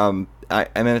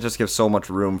 It just gives so much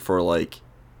room for like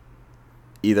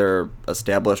either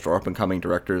established or up and coming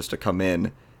directors to come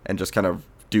in and just kind of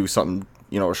do something,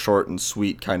 short and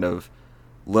sweet kind of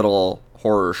little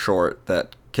horror short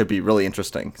that could be really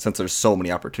interesting, since there's so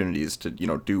many opportunities to,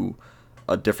 do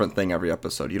a different thing every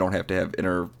episode. You don't have to have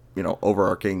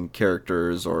overarching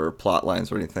characters or plot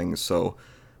lines or anything. So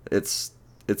it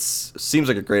seems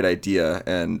like a great idea,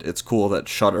 and it's cool that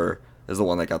Shudder is the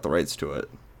one that got the rights to it.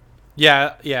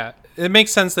 Yeah. It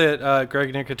makes sense that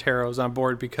Greg Nicotero is on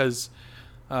board because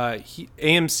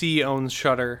AMC owns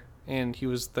Shudder, and he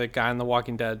was the guy in The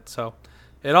Walking Dead. So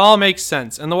it all makes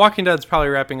sense. And The Walking Dead's probably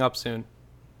wrapping up soon,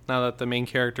 now that the main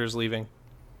character is leaving.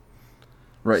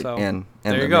 Right, so, and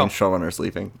the main showrunner's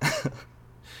leaving.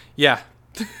 Yeah.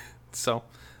 So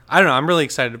I don't know. I'm really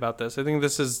excited about this. I think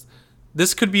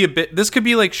this could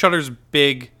be like Shudder's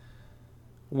big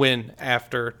win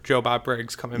after Joe Bob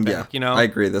Briggs coming back. I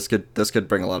agree. This could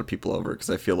bring a lot of people over, because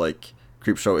I feel like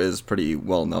Creepshow is pretty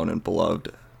well known and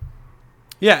beloved.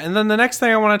 Yeah, and then the next thing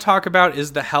I want to talk about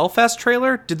is the Hellfest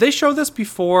trailer. Did they show this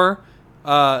before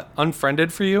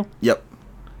Unfriended for you? Yep.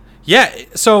 Yeah,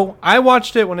 so I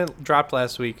watched it when it dropped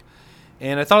last week,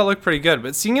 and I thought it looked pretty good.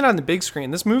 But seeing it on the big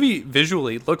screen, this movie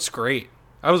visually looks great.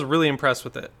 I was really impressed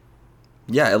with it.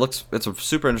 Yeah, it's a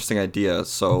super interesting idea.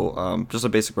 So just a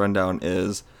basic rundown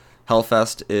is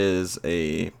Hellfest is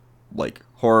a like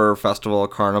horror festival,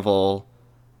 carnival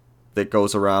that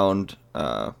goes around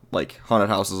like haunted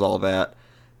houses, all of that.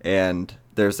 And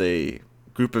there's a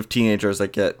group of teenagers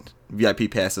that get VIP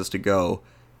passes to go,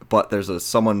 but there's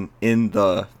someone in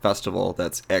the festival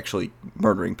that's actually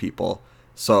murdering people.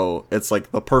 So it's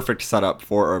like the perfect setup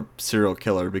for a serial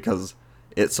killer, because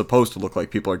it's supposed to look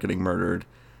like people are getting murdered.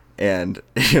 And,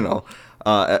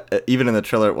 even in the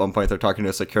trailer at one point, they're talking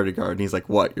to a security guard, and he's like,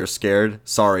 "What, you're scared?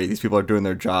 Sorry, these people are doing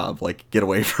their job. Like, get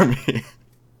away from me."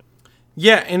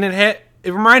 Yeah, and it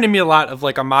reminded me a lot of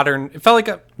like it felt like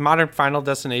a modern Final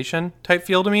Destination type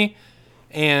feel to me.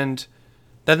 And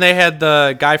then they had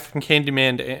the guy from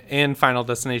Candyman and Final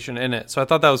Destination in it. So I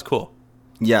thought that was cool.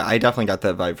 Yeah, I definitely got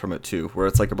that vibe from it too, where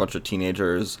it's like a bunch of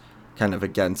teenagers kind of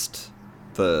against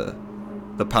the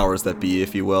powers that be,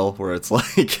 if you will, where it's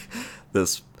like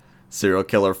this serial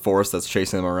killer force that's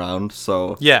chasing them around.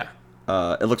 So yeah,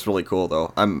 it looks really cool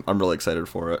though. I'm really excited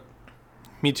for it.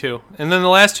 Me too. And then the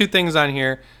last two things on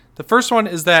here. The first one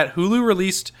is that Hulu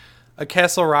released a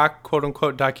Castle Rock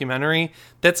quote-unquote documentary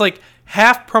that's like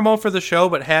half promo for the show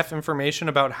but half information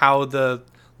about how the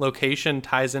location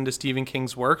ties into Stephen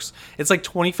King's works. It's like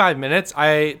 25 minutes.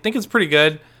 I think it's pretty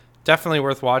good. Definitely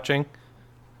worth watching.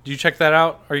 Did you check that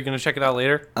out? Are you going to check it out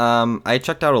later? I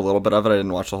checked out a little bit of it. I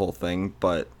didn't watch the whole thing,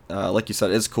 but like you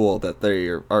said, it's cool that they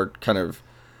are kind of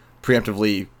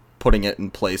preemptively putting it in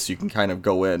place so you can kind of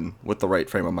go in with the right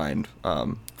frame of mind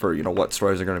for what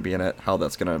stories are going to be in it, how they're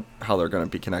going to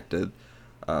be connected.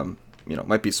 It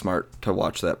might be smart to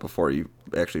watch that before you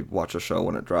actually watch a show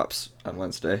when it drops on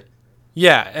Wednesday.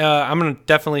 Yeah, I'm going to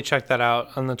definitely check that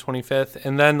out on the 25th.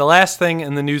 And then the last thing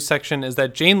in the news section is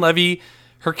that Jane Levy,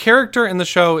 her character in the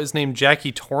show is named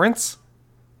Jackie Torrance.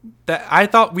 That I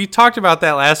thought we talked about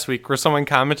that last week, where someone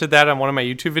commented that on one of my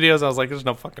YouTube videos. I was like, there's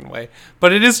no fucking way.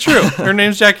 But it is true. Her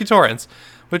name's Jackie Torrance,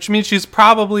 which means she's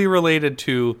probably related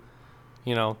to,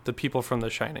 the people from The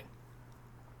Shining.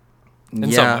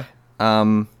 In some way. I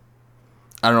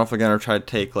don't know if they're going to try to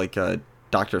take like a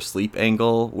Dr. Sleep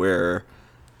angle where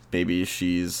maybe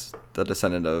she's the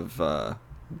descendant of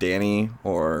Danny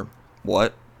or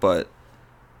what, but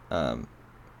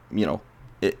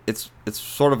it's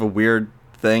sort of a weird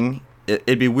thing.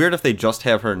 It'd be weird if they just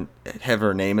have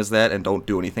her name as that and don't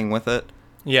do anything with it.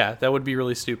 Yeah, that would be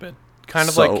really stupid. Kind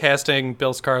of like casting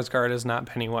Bill Skarsgård as not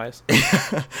Pennywise.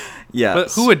 Yeah.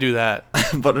 But who would do that?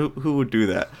 But who would do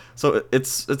that? So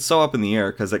it's so up in the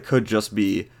air because it could just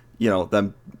be,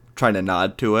 them trying to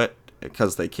nod to it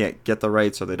because they can't get the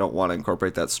rights or they don't want to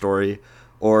incorporate that story.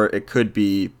 Or it could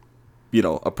be,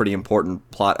 a pretty important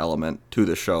plot element to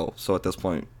the show. So at this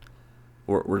point,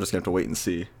 we're just going to have to wait and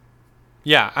see.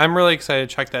 Yeah, I'm really excited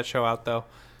to check that show out, though.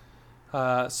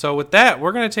 So with that,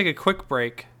 we're going to take a quick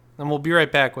break, and we'll be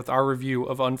right back with our review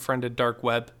of Unfriended Dark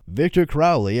Web. Victor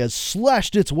Crowley has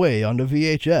slashed its way onto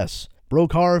VHS.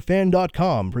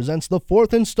 BrokeHorrorFan.com presents the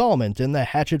 4th installment in the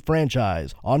Hatchet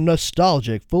franchise on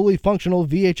nostalgic, fully functional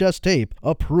VHS tape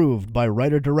approved by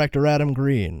writer-director Adam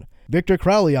Green. Victor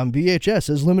Crowley on VHS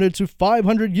is limited to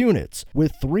 500 units,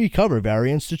 with 3 cover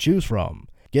variants to choose from.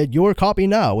 Get your copy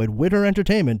now at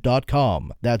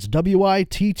WitterEntertainment.com. That's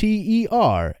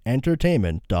WITTER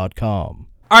Entertainment.com.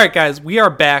 All right, guys, we are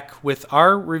back with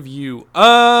our review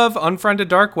of Unfriended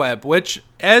Dark Web, which,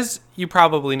 as you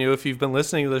probably knew if you've been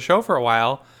listening to the show for a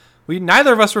while,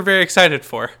 neither of us were very excited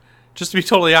for, just to be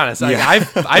totally honest. Yeah.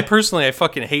 I personally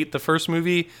fucking hate the first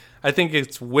movie. I think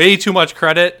it's way too much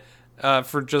credit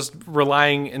for just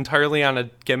relying entirely on a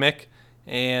gimmick,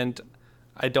 and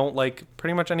I don't like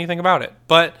pretty much anything about it.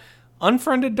 But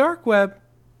Unfriended Dark Web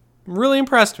really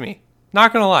impressed me.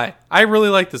 Not gonna lie. I really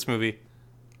like this movie.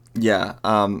 Yeah,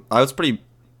 I was pretty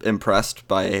impressed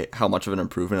by how much of an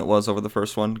improvement it was over the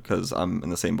first one, because I'm in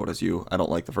the same boat as you. I don't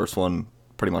like the first one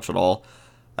pretty much at all.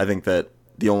 I think that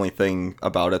the only thing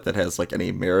about it that has like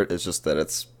any merit is just that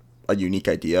it's a unique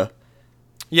idea.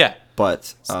 Yeah.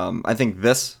 But I think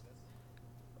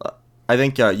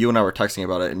you and I were texting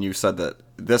about it, and you said that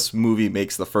this movie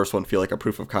makes the first one feel like a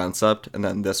proof of concept, and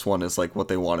then this one is like what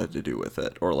they wanted to do with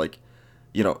it, or like,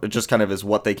 it just kind of is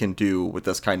what they can do with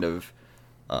this kind of,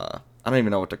 I don't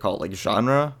even know what to call it, like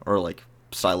genre or like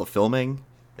style of filming.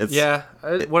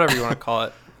 Whatever you want to call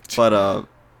it. But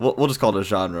we'll just call it a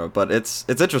genre. But it's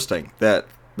interesting that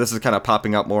this is kind of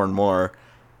popping up more and more,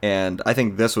 and I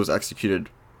think this was executed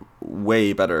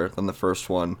way better than the first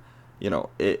one.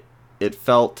 It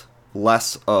felt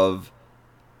less of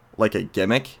like a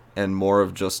gimmick and more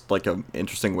of just like an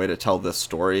interesting way to tell this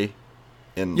story.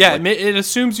 It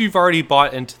assumes you've already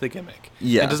bought into the gimmick.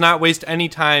 Yeah. It does not waste any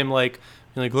time like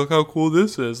look how cool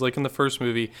this is, like in the first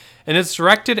movie. And it's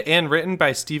directed and written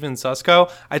by Steven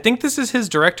Susko. I think this is his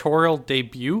directorial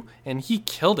debut, and he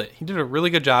killed it. He did a really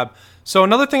good job. So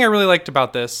another thing I really liked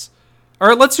about this,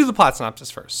 or let's do the plot synopsis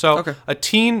first. So okay. A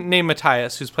teen named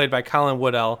Matthias, who's played by Colin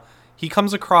Woodell, he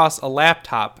comes across a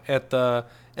laptop at the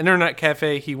internet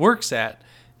cafe he works at,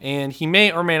 and he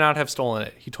may or may not have stolen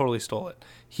it. He totally stole it.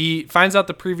 He finds out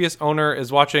the previous owner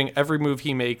is watching every move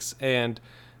he makes and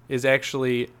is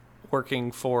actually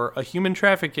working for a human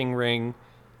trafficking ring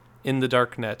in the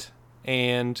darknet.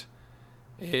 And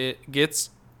it gets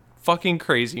fucking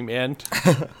crazy, man.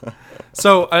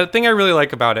 So a thing I really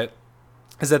like about it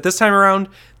is that this time around,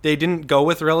 they didn't go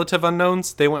with relative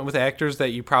unknowns. They went with actors that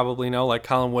you probably know, like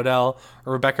Colin Woodell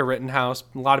or Rebecca Rittenhouse.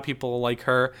 A lot of people like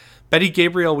her. Betty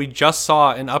Gabriel, we just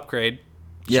saw in Upgrade.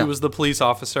 Yeah. She was the police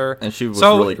officer. And she was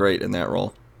really great in that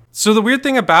role. So the weird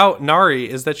thing about Nari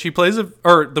is that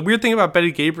the weird thing about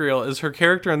Betty Gabriel is her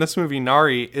character in this movie,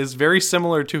 Nari, is very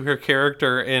similar to her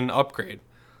character in Upgrade.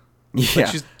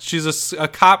 Yeah. Like she's a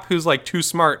cop who's like too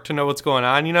smart to know what's going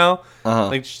on, Uh-huh.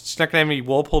 Like she's not gonna have any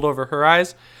wool pulled over her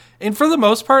eyes. And for the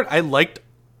most part, I liked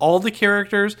all the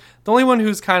characters. The only one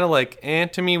who's kind of like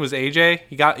to me was AJ.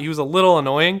 He was a little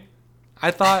annoying,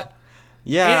 I thought.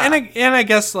 Yeah. And I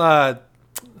guess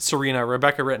Serena,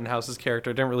 Rebecca Rittenhouse's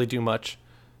character, didn't really do much,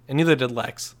 and neither did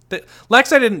Lex.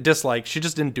 Lex I didn't dislike. She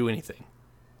just didn't do anything.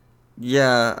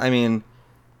 Yeah, I mean,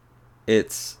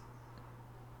 it's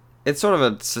sort of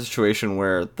a situation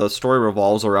where the story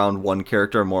revolves around one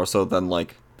character more so than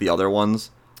like the other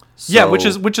ones. So, yeah, which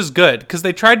is good, because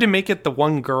they tried to make it the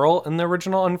one girl in the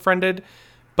original Unfriended,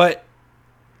 but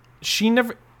you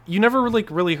never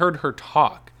really heard her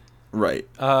talk. Right.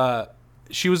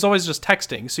 She was always just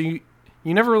texting, so you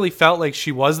never really felt like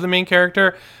she was the main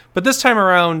character. But this time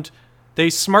around, they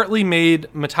smartly made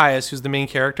Matthias, who's the main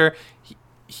character,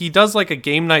 he does like a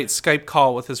game night Skype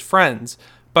call with his friends,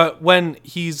 but when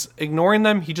he's ignoring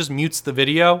them, he just mutes the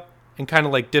video and kind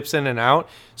of like dips in and out.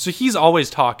 So he's always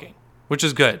talking, which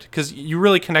is good, because you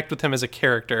really connect with him as a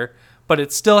character, but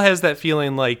it still has that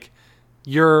feeling like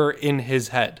you're in his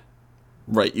head.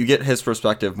 Right. You get his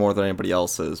perspective more than anybody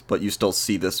else's, but you still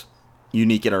see this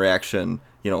unique interaction,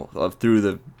 through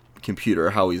the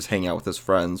computer, how he's hanging out with his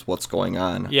friends, what's going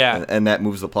on. Yeah. And that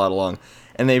moves the plot along.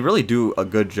 And they really do a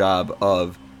good job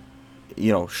of,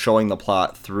 showing the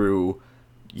plot through,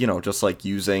 just like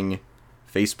using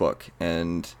Facebook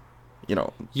and, they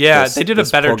did a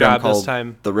better job this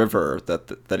time. The River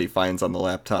that he finds on the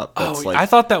laptop. That's I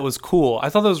thought that was cool. I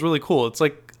thought that was really cool. It's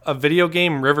like a video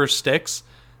game, River Styx,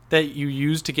 that you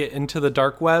use to get into the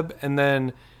dark web, and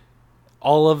then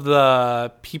all of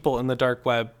the people in the dark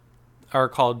web are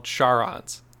called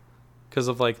Charons because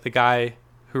of like the guy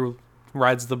who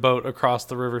rides the boat across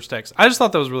the River Styx. I just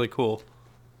thought that was really cool.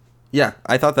 Yeah,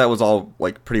 I thought that was all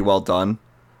like pretty well done.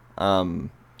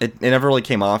 It never really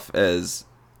came off as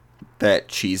that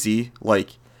cheesy.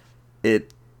 Like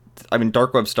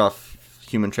dark web stuff,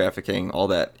 human trafficking, all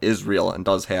that is real and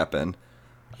does happen.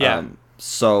 Yeah.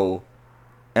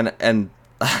 And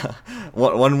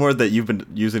one word that you've been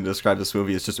using to describe this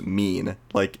movie is just mean.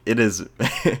 Like, it is...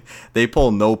 They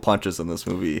pull no punches in this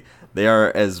movie. They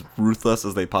are as ruthless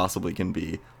as they possibly can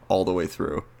be all the way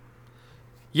through.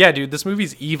 Yeah, dude, this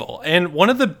movie's evil. And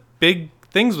one of the big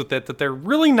things with it that they're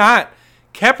really not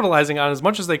capitalizing on as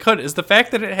much as they could is the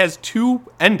fact that it has 2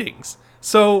 endings.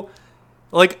 So,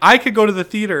 like, I could go to the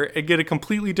theater and get a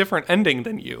completely different ending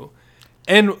than you.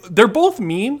 And they're both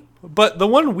mean, but the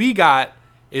one we got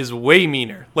is way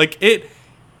meaner. Like it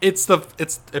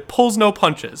pulls no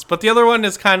punches. But the other one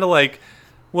is kind of like,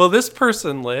 well, this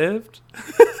person lived.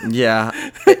 Yeah.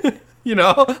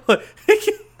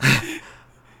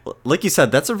 Like you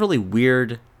said, that's a really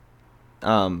weird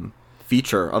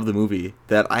feature of the movie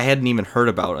that I hadn't even heard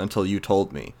about until you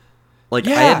told me. Like,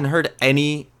 I hadn't heard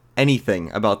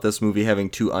anything about this movie having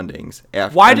 2 endings.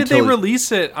 Why did they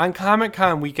release it on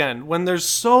Comic-Con weekend when there's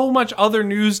so much other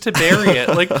news to bury it?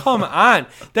 Like, come on.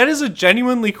 That is a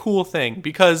genuinely cool thing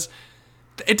because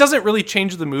it doesn't really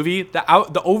change the movie.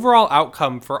 The overall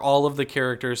outcome for all of the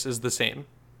characters is the same.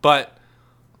 But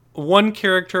one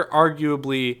character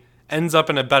arguably ends up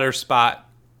in a better spot,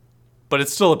 but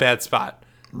it's still a bad spot.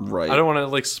 Right. I don't want to,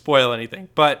 like, spoil anything,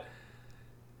 but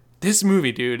this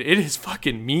movie, dude, it is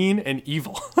fucking mean and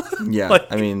evil. Yeah,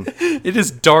 like, I mean... It is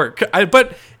dark,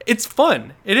 but it's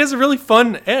fun. It has a really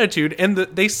fun attitude, and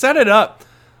they set it up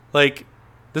like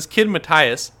this kid,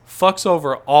 Matthias, fucks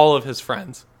over all of his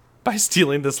friends by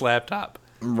stealing this laptop.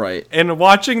 Right. And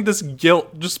watching this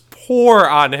guilt just pour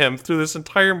on him through this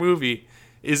entire movie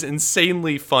is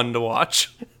insanely fun to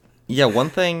watch. Yeah, one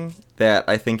thing that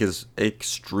I think is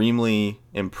extremely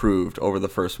improved over the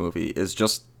first movie is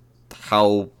just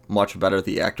how much better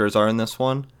the actors are in this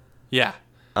one. Yeah.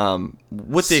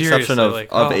 With the exception of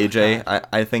AJ,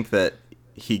 I think that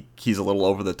he's a little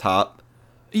over the top.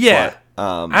 Yeah.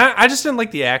 But, I just didn't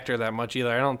like the actor that much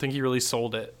either. I don't think he really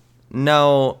sold it.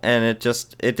 No, and it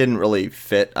didn't really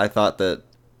fit. I thought that,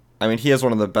 he has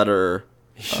one of the better...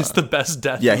 He's the best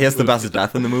death. Yeah, he has the best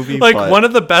death in the movie. Like, one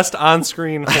of the best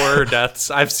on-screen horror deaths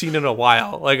I've seen in a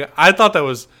while. Like, I thought that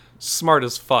was smart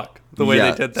as fuck, the way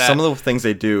they did that. Some of the things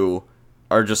they do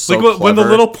are just so like clever. When the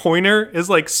little pointer is,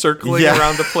 like, circling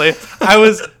around the place. I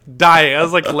was dying. I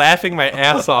was, like, laughing my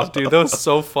ass off, dude. That was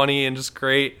so funny and just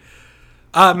great.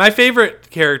 My favorite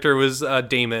character was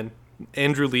Damon.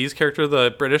 Andrew Lee's character,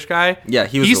 the British guy. Yeah,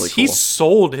 he was really cool. He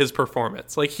sold his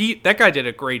performance. Like, that guy did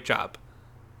a great job.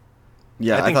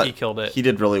 Yeah, I think he killed it. He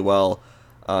did really well.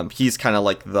 He's kind of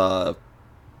like the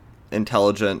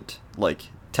intelligent, like,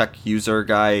 tech user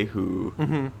guy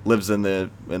who lives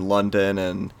in London,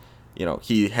 and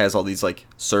he has all these, like,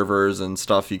 servers and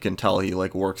stuff. You can tell he,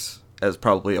 like, works as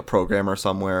probably a programmer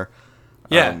somewhere.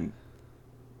 Yeah.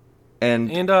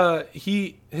 And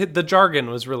the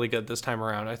jargon was really good this time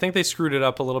around. I think they screwed it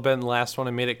up a little bit in the last one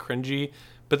and made it cringy.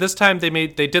 But this time they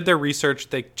did their research,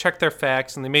 they checked their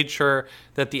facts, and they made sure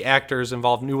that the actors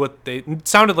involved it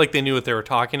sounded like they knew what they were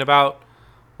talking about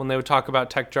when they would talk about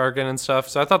tech jargon and stuff.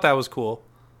 So I thought that was cool.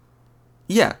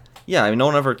 Yeah. Yeah, no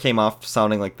one ever came off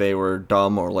sounding like they were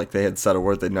dumb or like they had said a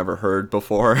word they'd never heard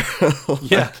before.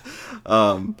 Yeah.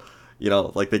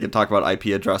 Like they could talk about IP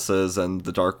addresses and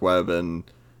the dark web and,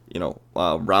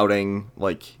 routing,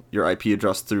 like, your IP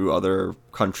address through other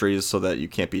countries so that you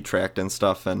can't be tracked and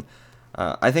stuff. And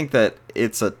I think that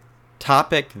it's a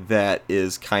topic that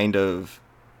is kind of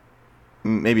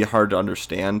maybe hard to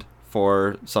understand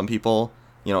for some people.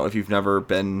 If you've never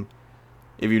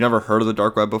heard of the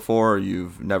dark web before, or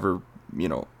you've never,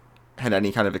 had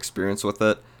any kind of experience with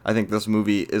it, I think this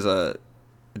movie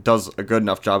does a good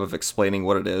enough job of explaining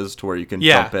what it is to where you can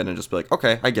jump in and just be like,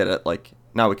 okay, I get it. Like,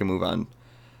 now we can move on.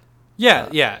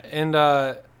 Yeah. And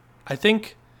I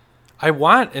think I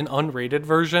want an unrated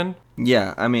version.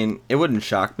 Yeah, it wouldn't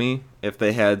shock me if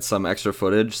they had some extra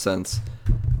footage since,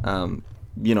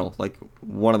 like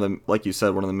one of the, like you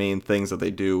said, one of the main things that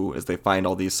they do is they find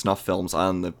all these snuff films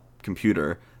on the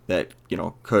computer that, you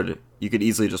know, you could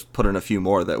easily just put in a few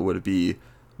more that would be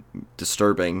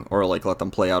disturbing, or like let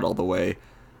them play out all the way.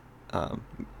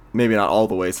 Maybe not all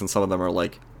the way, since some of them are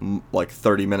like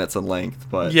 30 minutes in length,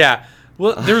 but yeah.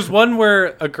 Well, there's one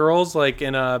where a girl's like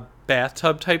in a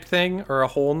bathtub type thing, or a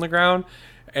hole in the ground,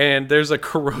 and there's a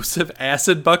corrosive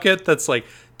acid bucket that's like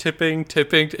tipping,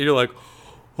 and you're like,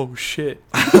 oh shit,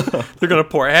 they're gonna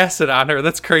pour acid on her.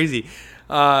 That's crazy.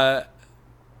 The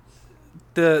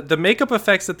makeup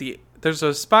effects there's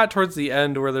a spot towards the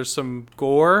end where there's some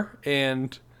gore,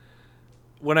 and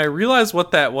when I realized what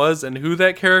that was and who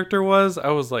that character was, I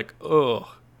was like,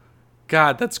 oh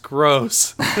God, that's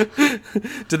gross.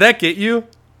 Did that get you?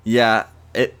 Yeah,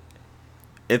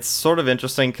 it's sort of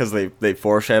interesting because they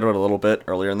foreshadowed a little bit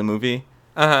earlier in the movie.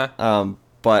 But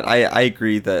I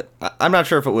agree that I'm not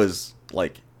sure if it was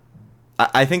like,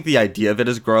 I think the idea of it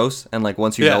is gross, and like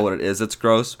once you know what it is, it's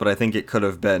gross. But I think it could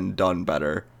have been done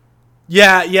better.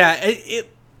 Yeah.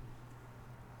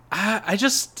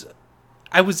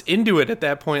 I was into it at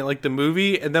that point, like the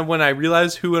movie, and then when I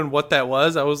realized who and what that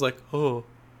was, I was like, oh,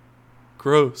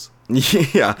 gross.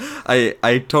 Yeah,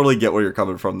 I totally get where you're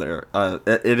coming from there.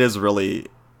 It is really,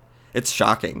 it's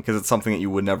shocking because it's something that you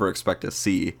would never expect to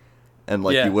see, and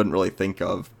like you wouldn't really think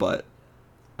of. But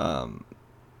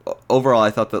overall,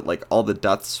 I thought that like all the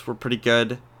deaths were pretty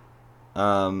good,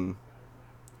 and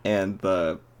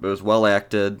it was well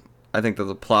acted. I think that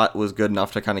the plot was good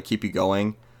enough to kind of keep you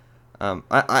going.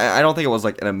 I don't think it was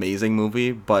like an amazing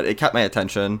movie, but it kept my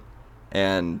attention,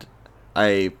 and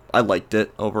I liked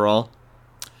it overall.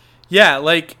 Yeah,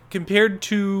 like compared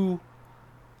to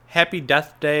Happy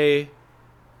Death Day,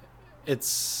 I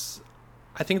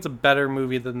think it's a better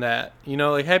movie than that. You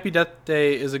know, like Happy Death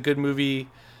Day is a good movie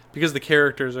because the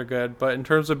characters are good, but in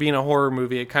terms of being a horror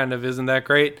movie, it kind of isn't that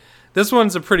great. This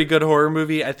one's a pretty good horror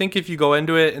movie. I think if you go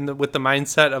into it with the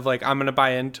mindset of like, I'm going to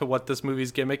buy into what this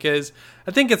movie's gimmick is,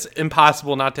 I think it's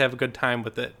impossible not to have a good time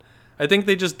with it. I think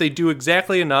they do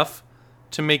exactly enough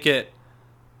to make it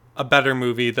a better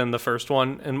movie than the first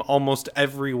one in almost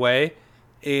every way.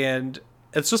 And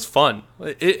it's just fun.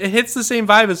 It hits the same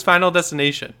vibe as Final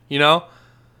Destination, you know?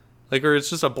 Like, or it's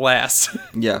just a blast.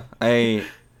 Yeah, I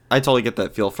totally get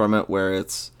that feel from it, where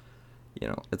it's, you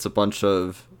know, it's a bunch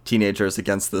of teenagers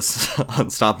against this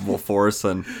unstoppable force,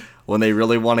 and when they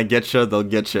really want to get you, they'll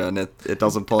get you, and it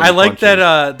doesn't pull. I like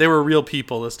that they were real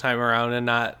people this time around and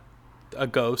not a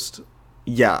ghost.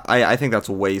 Yeah, I think that's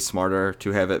way smarter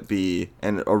to have it be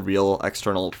a real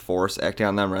external force acting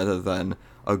on them rather than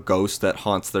a ghost that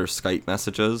haunts their Skype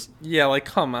messages. Yeah, like,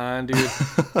 come on, dude.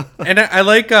 And I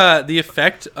like the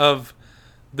effect of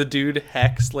the dude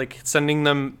Hex, like sending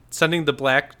the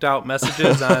blacked out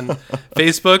messages on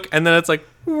Facebook, and then it's like,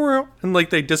 and like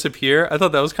they disappear. I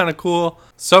thought that was kind of cool.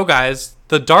 So guys,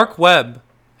 the dark web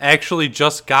actually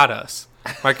just got us.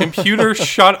 My computer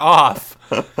shut off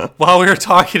while we were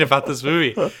talking about this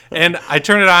movie, and I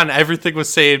turned it on. Everything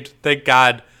was saved, thank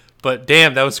God. But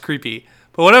damn, that was creepy.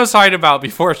 But what I was talking about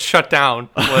before it shut down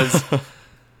was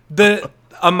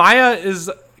Amaya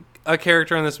is a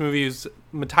character in this movie who's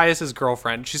Matthias'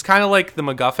 girlfriend. She's kind of like the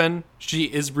MacGuffin. She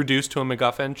is reduced to a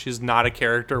MacGuffin. She's not a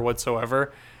character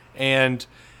whatsoever. And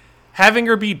having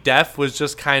her be deaf was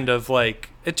just kind of like,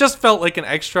 it just felt like an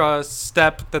extra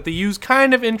step that they used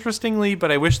kind of interestingly,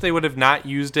 but I wish they would have not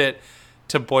used it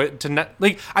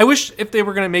I wish if they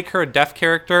were going to make her a deaf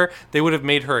character, they would have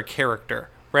made her a character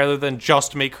rather than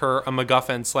just make her a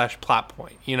MacGuffin / plot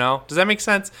point, you know? Does that make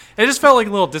sense? It just felt like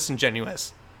a little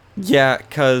disingenuous. Yeah,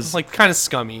 because... like, kind of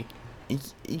scummy.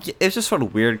 It's just sort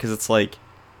of weird, because it's like,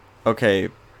 okay,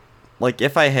 like,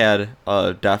 if I had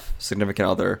a deaf significant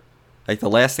other, like, the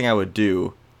last thing I would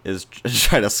do is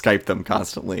try to Skype them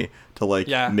constantly to, like,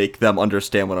 make them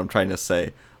understand what I'm trying to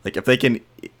say. Like,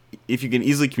 if you can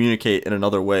easily communicate in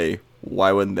another way,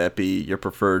 why wouldn't that be your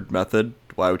preferred method?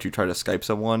 Why would you try to Skype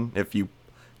someone if you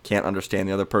can't understand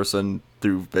the other person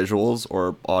through visuals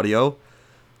or audio?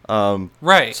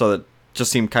 Right. So that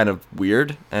just seemed kind of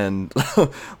weird, and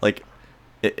like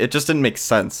it just didn't make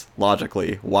sense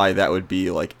logically why that would be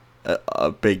like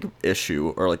a big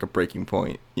issue or like a breaking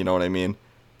point. You know what I mean?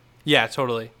 Yeah,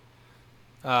 totally.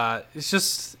 It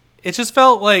just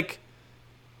felt like,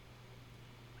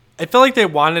 I felt like they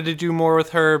wanted to do more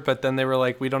with her, but then they were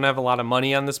like, we don't have a lot of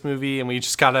money on this movie, and we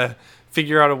just gotta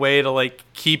figure out a way to like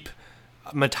keep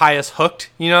Matthias hooked,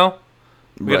 you know?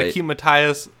 We gotta keep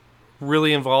Matthias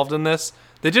really involved in this.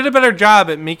 They did a better job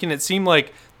at making it seem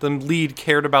like the lead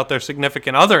cared about their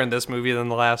significant other in this movie than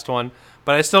the last one,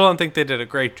 but I still don't think they did a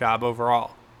great job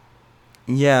overall.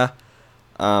 Yeah.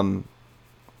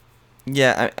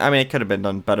 Yeah, I mean, it could have been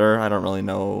done better. I don't really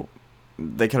know.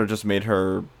 They could have just made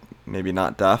her maybe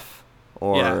not deaf,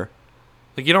 or Yeah.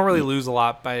 Like, you don't really lose a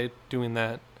lot by doing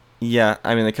that. yeah.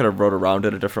 I mean, they could have wrote around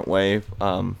it a different way.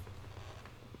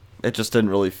 It just didn't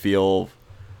really feel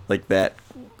like that.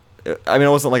 I mean,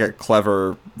 it wasn't like a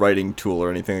clever writing tool or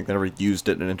anything. Like, they never used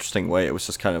it in an interesting way. It was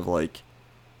just kind of like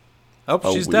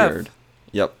She's weird. deaf.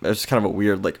 Yep, it's just kind of a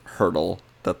weird like hurdle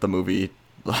that the movie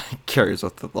like, carries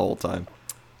with it the whole time.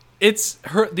 It's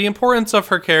her. The importance of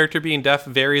her character being deaf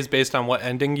varies based on what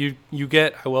ending you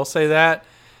get. I will say that.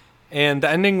 And the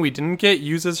ending we didn't get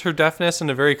uses her deafness in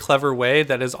a very clever way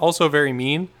that is also very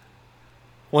mean.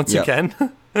 Once again.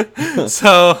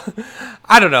 So,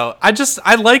 I don't know.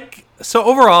 So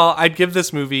overall, I'd give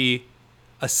this movie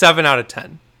a 7 out of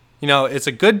 10. You know, it's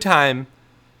a good time.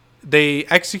 They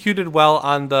executed well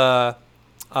on the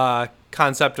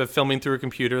concept of filming through a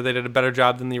computer. They did a better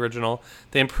job than the original.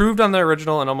 They improved on the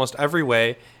original in almost every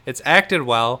way. It's acted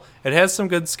well. It has some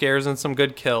good scares and some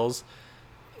good kills.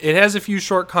 It has a few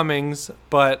shortcomings,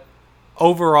 but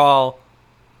overall,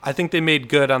 I think they made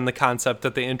good on the concept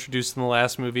that they introduced in the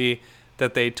last movie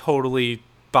that they totally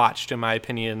botched, in my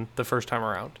opinion, the first time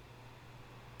around.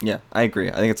 Yeah, I agree.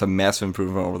 I think it's a massive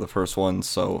improvement over the first one.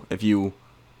 So if you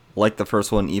like the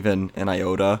first one even an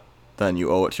iota, then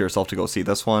you owe it to yourself to go see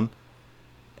this one.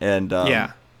 And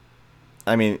yeah.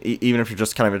 I mean, even if you're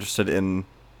just kind of interested in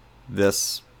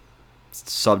this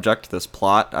subject, this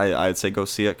plot, I'd say go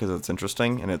see it because it's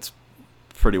interesting and it's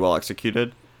pretty well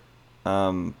executed.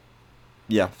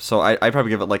 Yeah, so I'd probably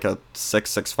give it like a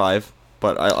 6.5,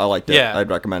 but I liked it. Yeah. I'd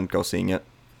recommend go seeing it.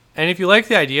 And if you like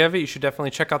the idea of it, you should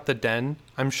definitely check out The Den.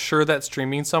 I'm sure that's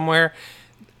streaming somewhere.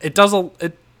 This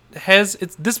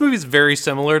movie is very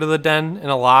similar to The Den in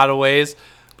a lot of ways,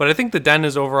 but I think The Den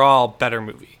is overall a better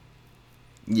movie.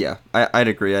 Yeah, I'd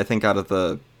agree. I think out of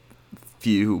the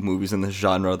few movies in this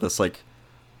genre, this like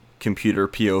computer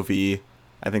POV,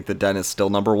 I think The Den is still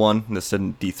number one. This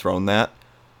didn't dethrone that.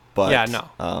 But yeah,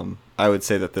 no. I would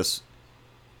say that this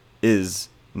is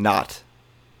not.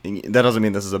 That doesn't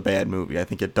mean this is a bad movie. I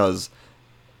think it does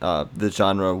the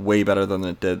genre way better than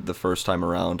it did the first time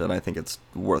around, and I think it's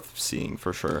worth seeing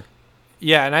for sure.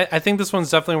 Yeah, and I think this one's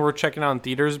definitely worth checking out in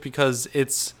theaters because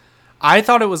I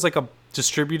thought it was like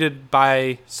distributed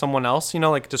by someone else,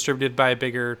 like distributed by a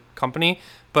bigger company.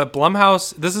 But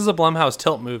Blumhouse, this is a Blumhouse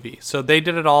Tilt movie, so they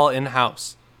did it all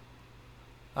in-house.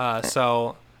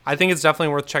 So I think it's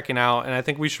definitely worth checking out, and I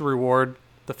think we should reward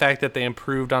the fact that they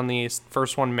improved on the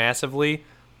first one massively.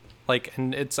 I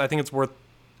think it's worth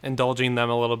indulging them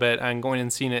a little bit and going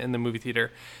and seeing it in the movie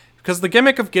theater. Because the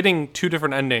gimmick of getting two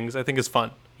different endings, I think, is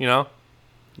fun,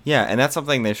 Yeah, and that's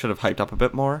something they should have hyped up a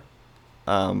bit more.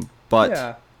 But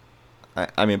yeah.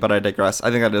 But I digress.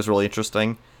 I think that is really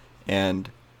interesting, and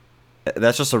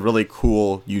that's just a really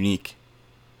cool, unique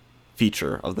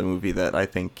feature of the movie that I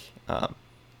think, at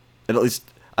least,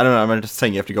 I don't know, I'm not just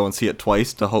saying you have to go and see it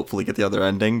twice to hopefully get the other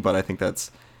ending, but I think that's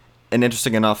an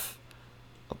interesting enough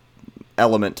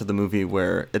element to the movie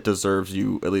where it deserves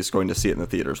you at least going to see it in the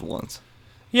theaters once.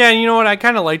 Yeah, and you know what? I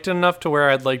kind of liked it enough to where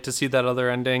I'd like to see that other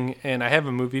ending, and I have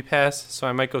a movie pass, so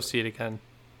I might go see it again.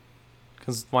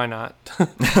 Because why not?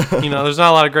 There's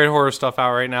not a lot of great horror stuff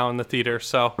out right now in the theater,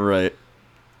 so right.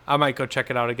 I might go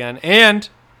check it out again. And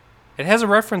it has a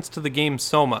reference to the game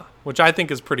Soma, which I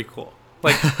think is pretty cool.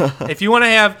 Like, if you want to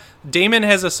have... Damon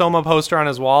has a Soma poster on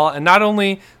his wall, and not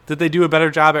only did they do a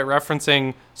better job at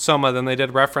referencing Soma than they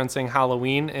did referencing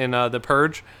Halloween in The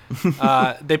Purge,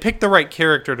 they picked the right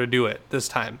character to do it this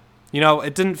time.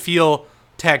 It didn't feel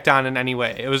tacked on in any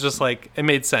way. It was just like, it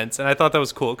made sense, and I thought that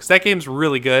was cool, because that game's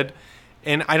really good,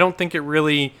 and I don't think it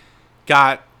really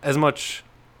got as much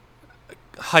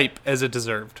hype as it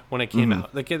deserved when it came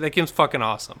out. That game's fucking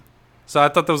awesome. So I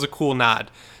thought that was a cool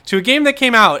nod to a game that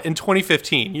came out in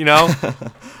 2015,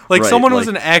 Like, right, someone was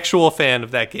an actual fan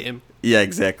of that game. Yeah,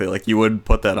 exactly. Like, you wouldn't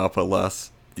put that up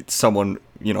unless someone,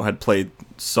 had played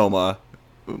Soma,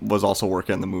 was also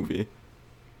working in the movie.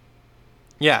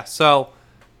 Yeah, so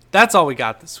that's all we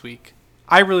got this week.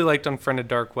 I really liked Unfriended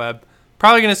Dark Web.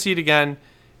 Probably going to see it again.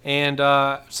 And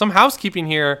some housekeeping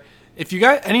here. If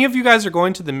any of you guys are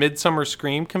going to the Midsummer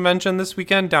Scream convention this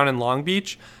weekend down in Long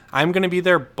Beach, I'm going to be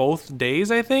there both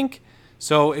days, I think.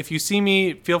 So if you see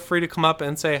me, feel free to come up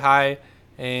and say hi,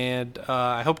 and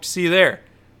I hope to see you there.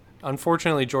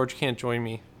 Unfortunately, George can't join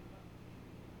me.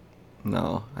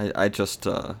 No, I just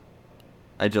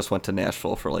went to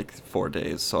Nashville for like 4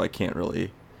 days, so I can't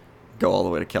really go all the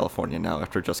way to California now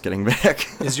after just getting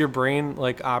back. Is your brain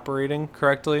operating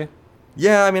correctly?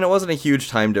 Yeah, I mean, it wasn't a huge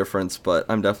time difference, but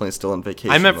I'm definitely still in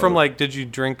vacation I meant from mode. like, did you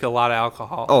drink a lot of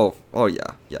alcohol? Oh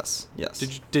yeah, yes.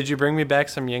 Did you bring me back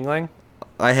some Yingling?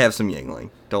 I have some Yingling.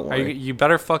 Don't worry. You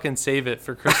better fucking save it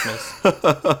for Christmas.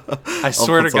 I I'll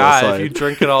swear to put some God, aside. if you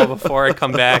drink it all before I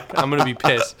come back, I'm gonna be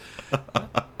pissed.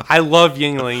 I love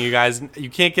Yingling, you guys. You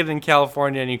can't get it in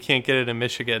California and you can't get it in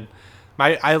Michigan.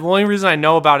 The only reason I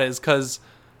know about it is because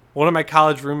one of my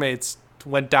college roommates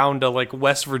went down to like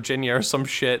West Virginia or some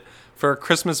shit for a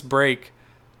Christmas break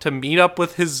to meet up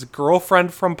with his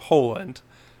girlfriend from Poland,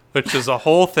 which is a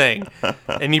whole thing.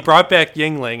 And he brought back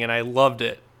Yingling, and I loved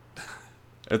it.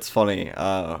 It's funny.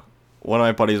 One of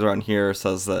my buddies around here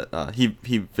says that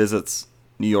he visits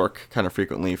New York kind of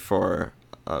frequently for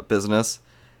business,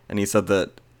 and he said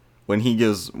that when he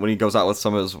goes out with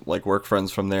some of his like work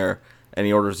friends from there, and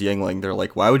he orders Yingling, they're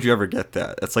like, "Why would you ever get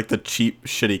that? It's like the cheap,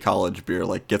 shitty college beer.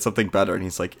 Like, get something better." And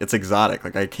he's like, "It's exotic.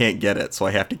 Like, I can't get it, so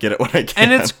I have to get it when I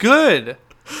can." And it's good.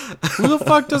 Who the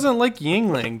fuck doesn't like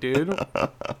Yingling, dude?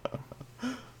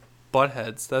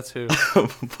 Buttheads, that's who. A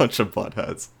bunch of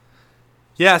buttheads.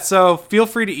 Yeah, so feel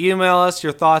free to email us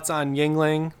your thoughts on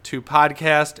Yingling to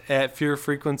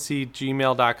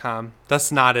podcast@fearfrequencygmail.com.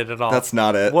 That's not it at all. That's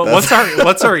not it.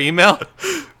 What's our email?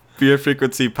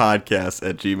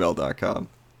 fearfrequencypodcast@gmail.com.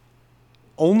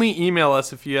 Only email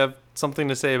us if you have something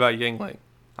to say about Yingling.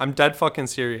 I'm dead fucking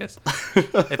serious.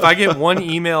 If I get one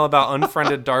email about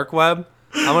unfriended dark web,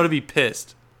 I'm going to be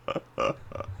pissed. I'm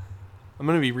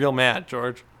going to be real mad,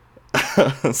 George.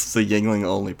 This is a Yingling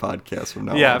only podcast from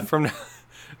now on. Yeah, from now.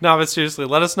 No, but seriously,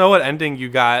 let us know what ending you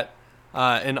got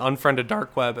in Unfriended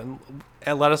Dark Web, and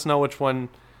let us know which one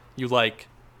you like.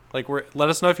 Let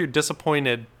us know if you're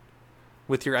disappointed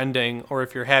with your ending or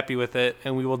if you're happy with it,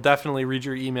 and we will definitely read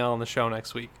your email on the show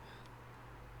next week.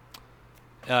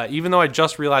 Even though I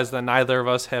just realized that neither of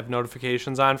us have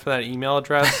notifications on for that email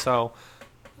address, so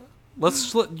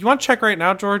you want to check right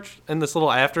now, George, in this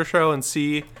little after show and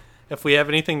see if we have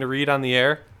anything to read on the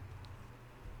air?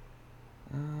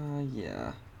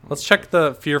 Yeah. Let's check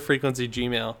the Fear Frequency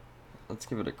Gmail. Let's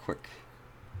give it a quick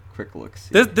look.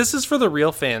 See. This is for the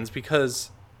real fans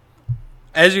because,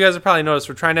 as you guys have probably noticed,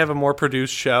 we're trying to have a more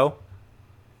produced show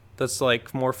that's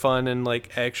like more fun and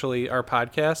like actually our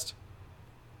podcast.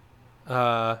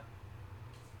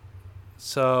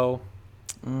 So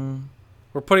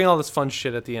we're putting all this fun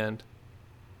shit at the end.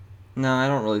 No, I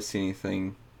don't really see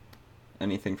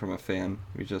anything from a fan.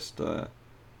 We just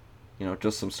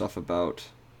just some stuff about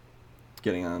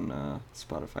getting on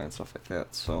Spotify and stuff like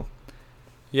that. So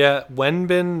yeah,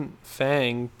 Wenbin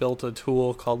Fang built a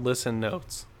tool called Listen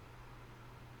Notes.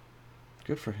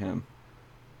 good for him.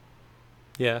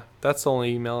 Yeah, that's the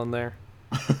only email in there.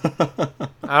 I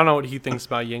don't know what he thinks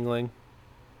about Yingling.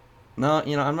 No,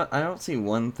 I don't see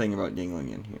one thing about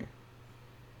Yingling in here.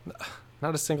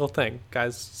 Not a single thing.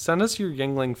 Guys, send us your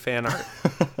Yingling fan art.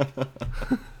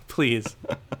 Please.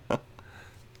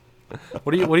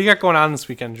 What do you got going on this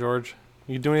weekend, George?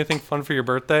 You doing anything fun for your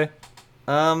birthday?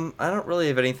 I don't really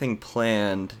have anything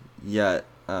planned yet,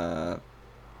 but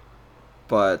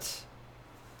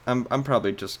I'm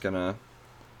probably just gonna,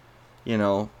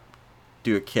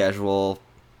 do a casual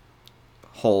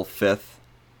whole fifth,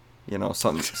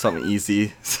 something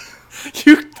easy.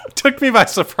 You took me by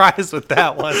surprise with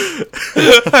that one.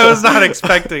 I was not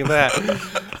expecting that.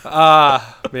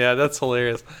 Yeah, that's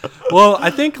hilarious. Well, I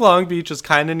think Long Beach is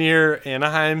kind of near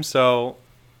Anaheim, so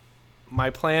my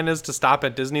plan is to stop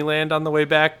at Disneyland on the way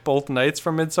back both nights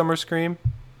from Midsummer Scream.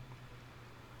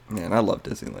 Man, I love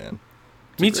Disneyland.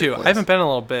 Me too. I haven't been in a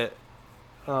little bit,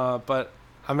 but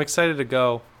I'm excited to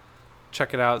go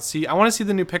check it out. I want to see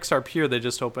the new Pixar Pier they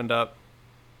just opened up.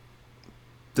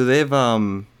 Do they have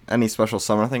any special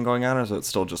summer thing going on, or is it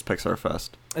still just Pixar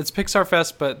Fest? It's Pixar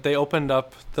Fest, but they opened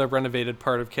up the renovated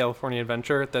part of California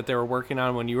Adventure that they were working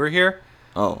on when you were here.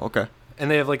 Oh, okay.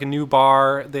 And they have like a new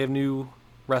bar. They have new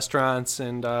restaurants,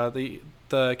 and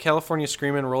the California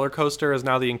Screamin' roller coaster is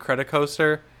now the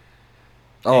Incredicoaster.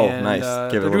 Oh, and,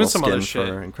 nice. Give it a doing little some skin other for shit.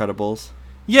 Incredibles.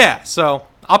 Yeah, so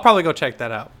I'll probably go check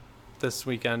that out this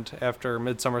weekend after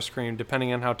Midsummer Scream,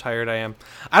 depending on how tired I am.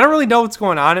 I don't really know what's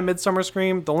going on at Midsummer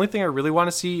Scream. The only thing I really want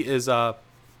to see is the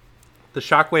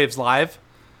Shockwaves Live.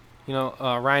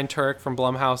 Ryan Turek from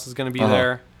Blumhouse is going to be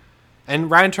there. And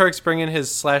Ryan Turek's bringing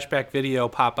his Slashback Video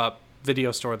pop-up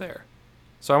video store there.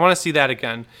 So I want to see that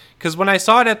again. Because when I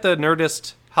saw it at the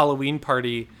Nerdist Halloween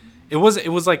party, it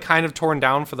was like kind of torn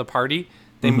down for the party.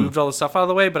 They moved all the stuff out of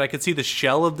the way, but I could see the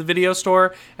shell of the video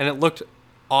store, and it looked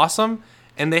awesome.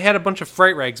 And they had a bunch of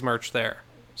Fright Rags merch there.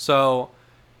 So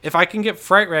if I can get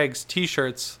Fright Rags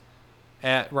t-shirts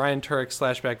at Ryan Turek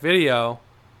Slashback Video,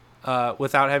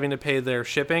 without having to pay their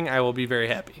shipping, I will be very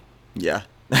happy. Yeah.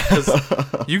 Because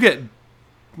you get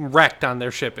wrecked on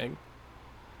their shipping.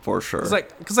 For sure.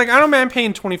 Because I don't mind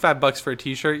paying $25 for a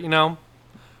t-shirt, you know?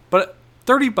 But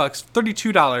 $30,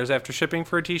 $32 after shipping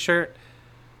for a t-shirt,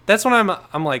 that's when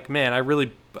I'm like, man, do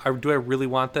I really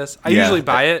want this? I usually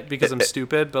buy it because I'm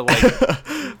stupid, but like...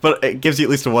 But it gives you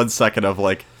at least 1 second of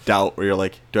like doubt where you're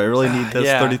like, do I really need this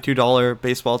 $32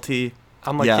 baseball tee?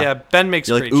 I'm like, yeah, Ben makes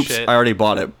you're great like, oops, shit. I already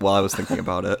bought it while I was thinking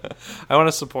about it. I want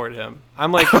to support him.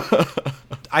 I'm like,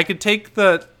 I could take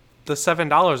the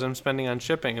 $7 I'm spending on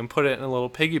shipping and put it in a little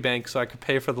piggy bank so I could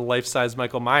pay for the life-size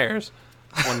Michael Myers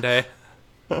one day.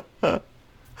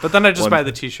 But then I just buy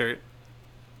the t-shirt.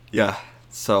 Yeah.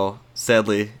 So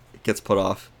sadly, it gets put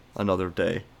off another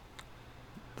day.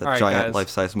 The right, giant guys.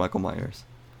 life-size Michael Myers.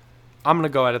 I'm going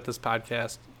to go edit this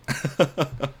podcast.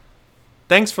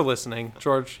 Thanks for listening.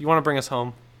 George, you want to bring us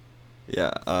home?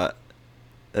 Yeah.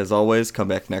 As always, come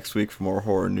back next week for more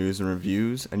horror news and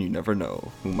reviews, and you never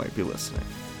know who might be listening.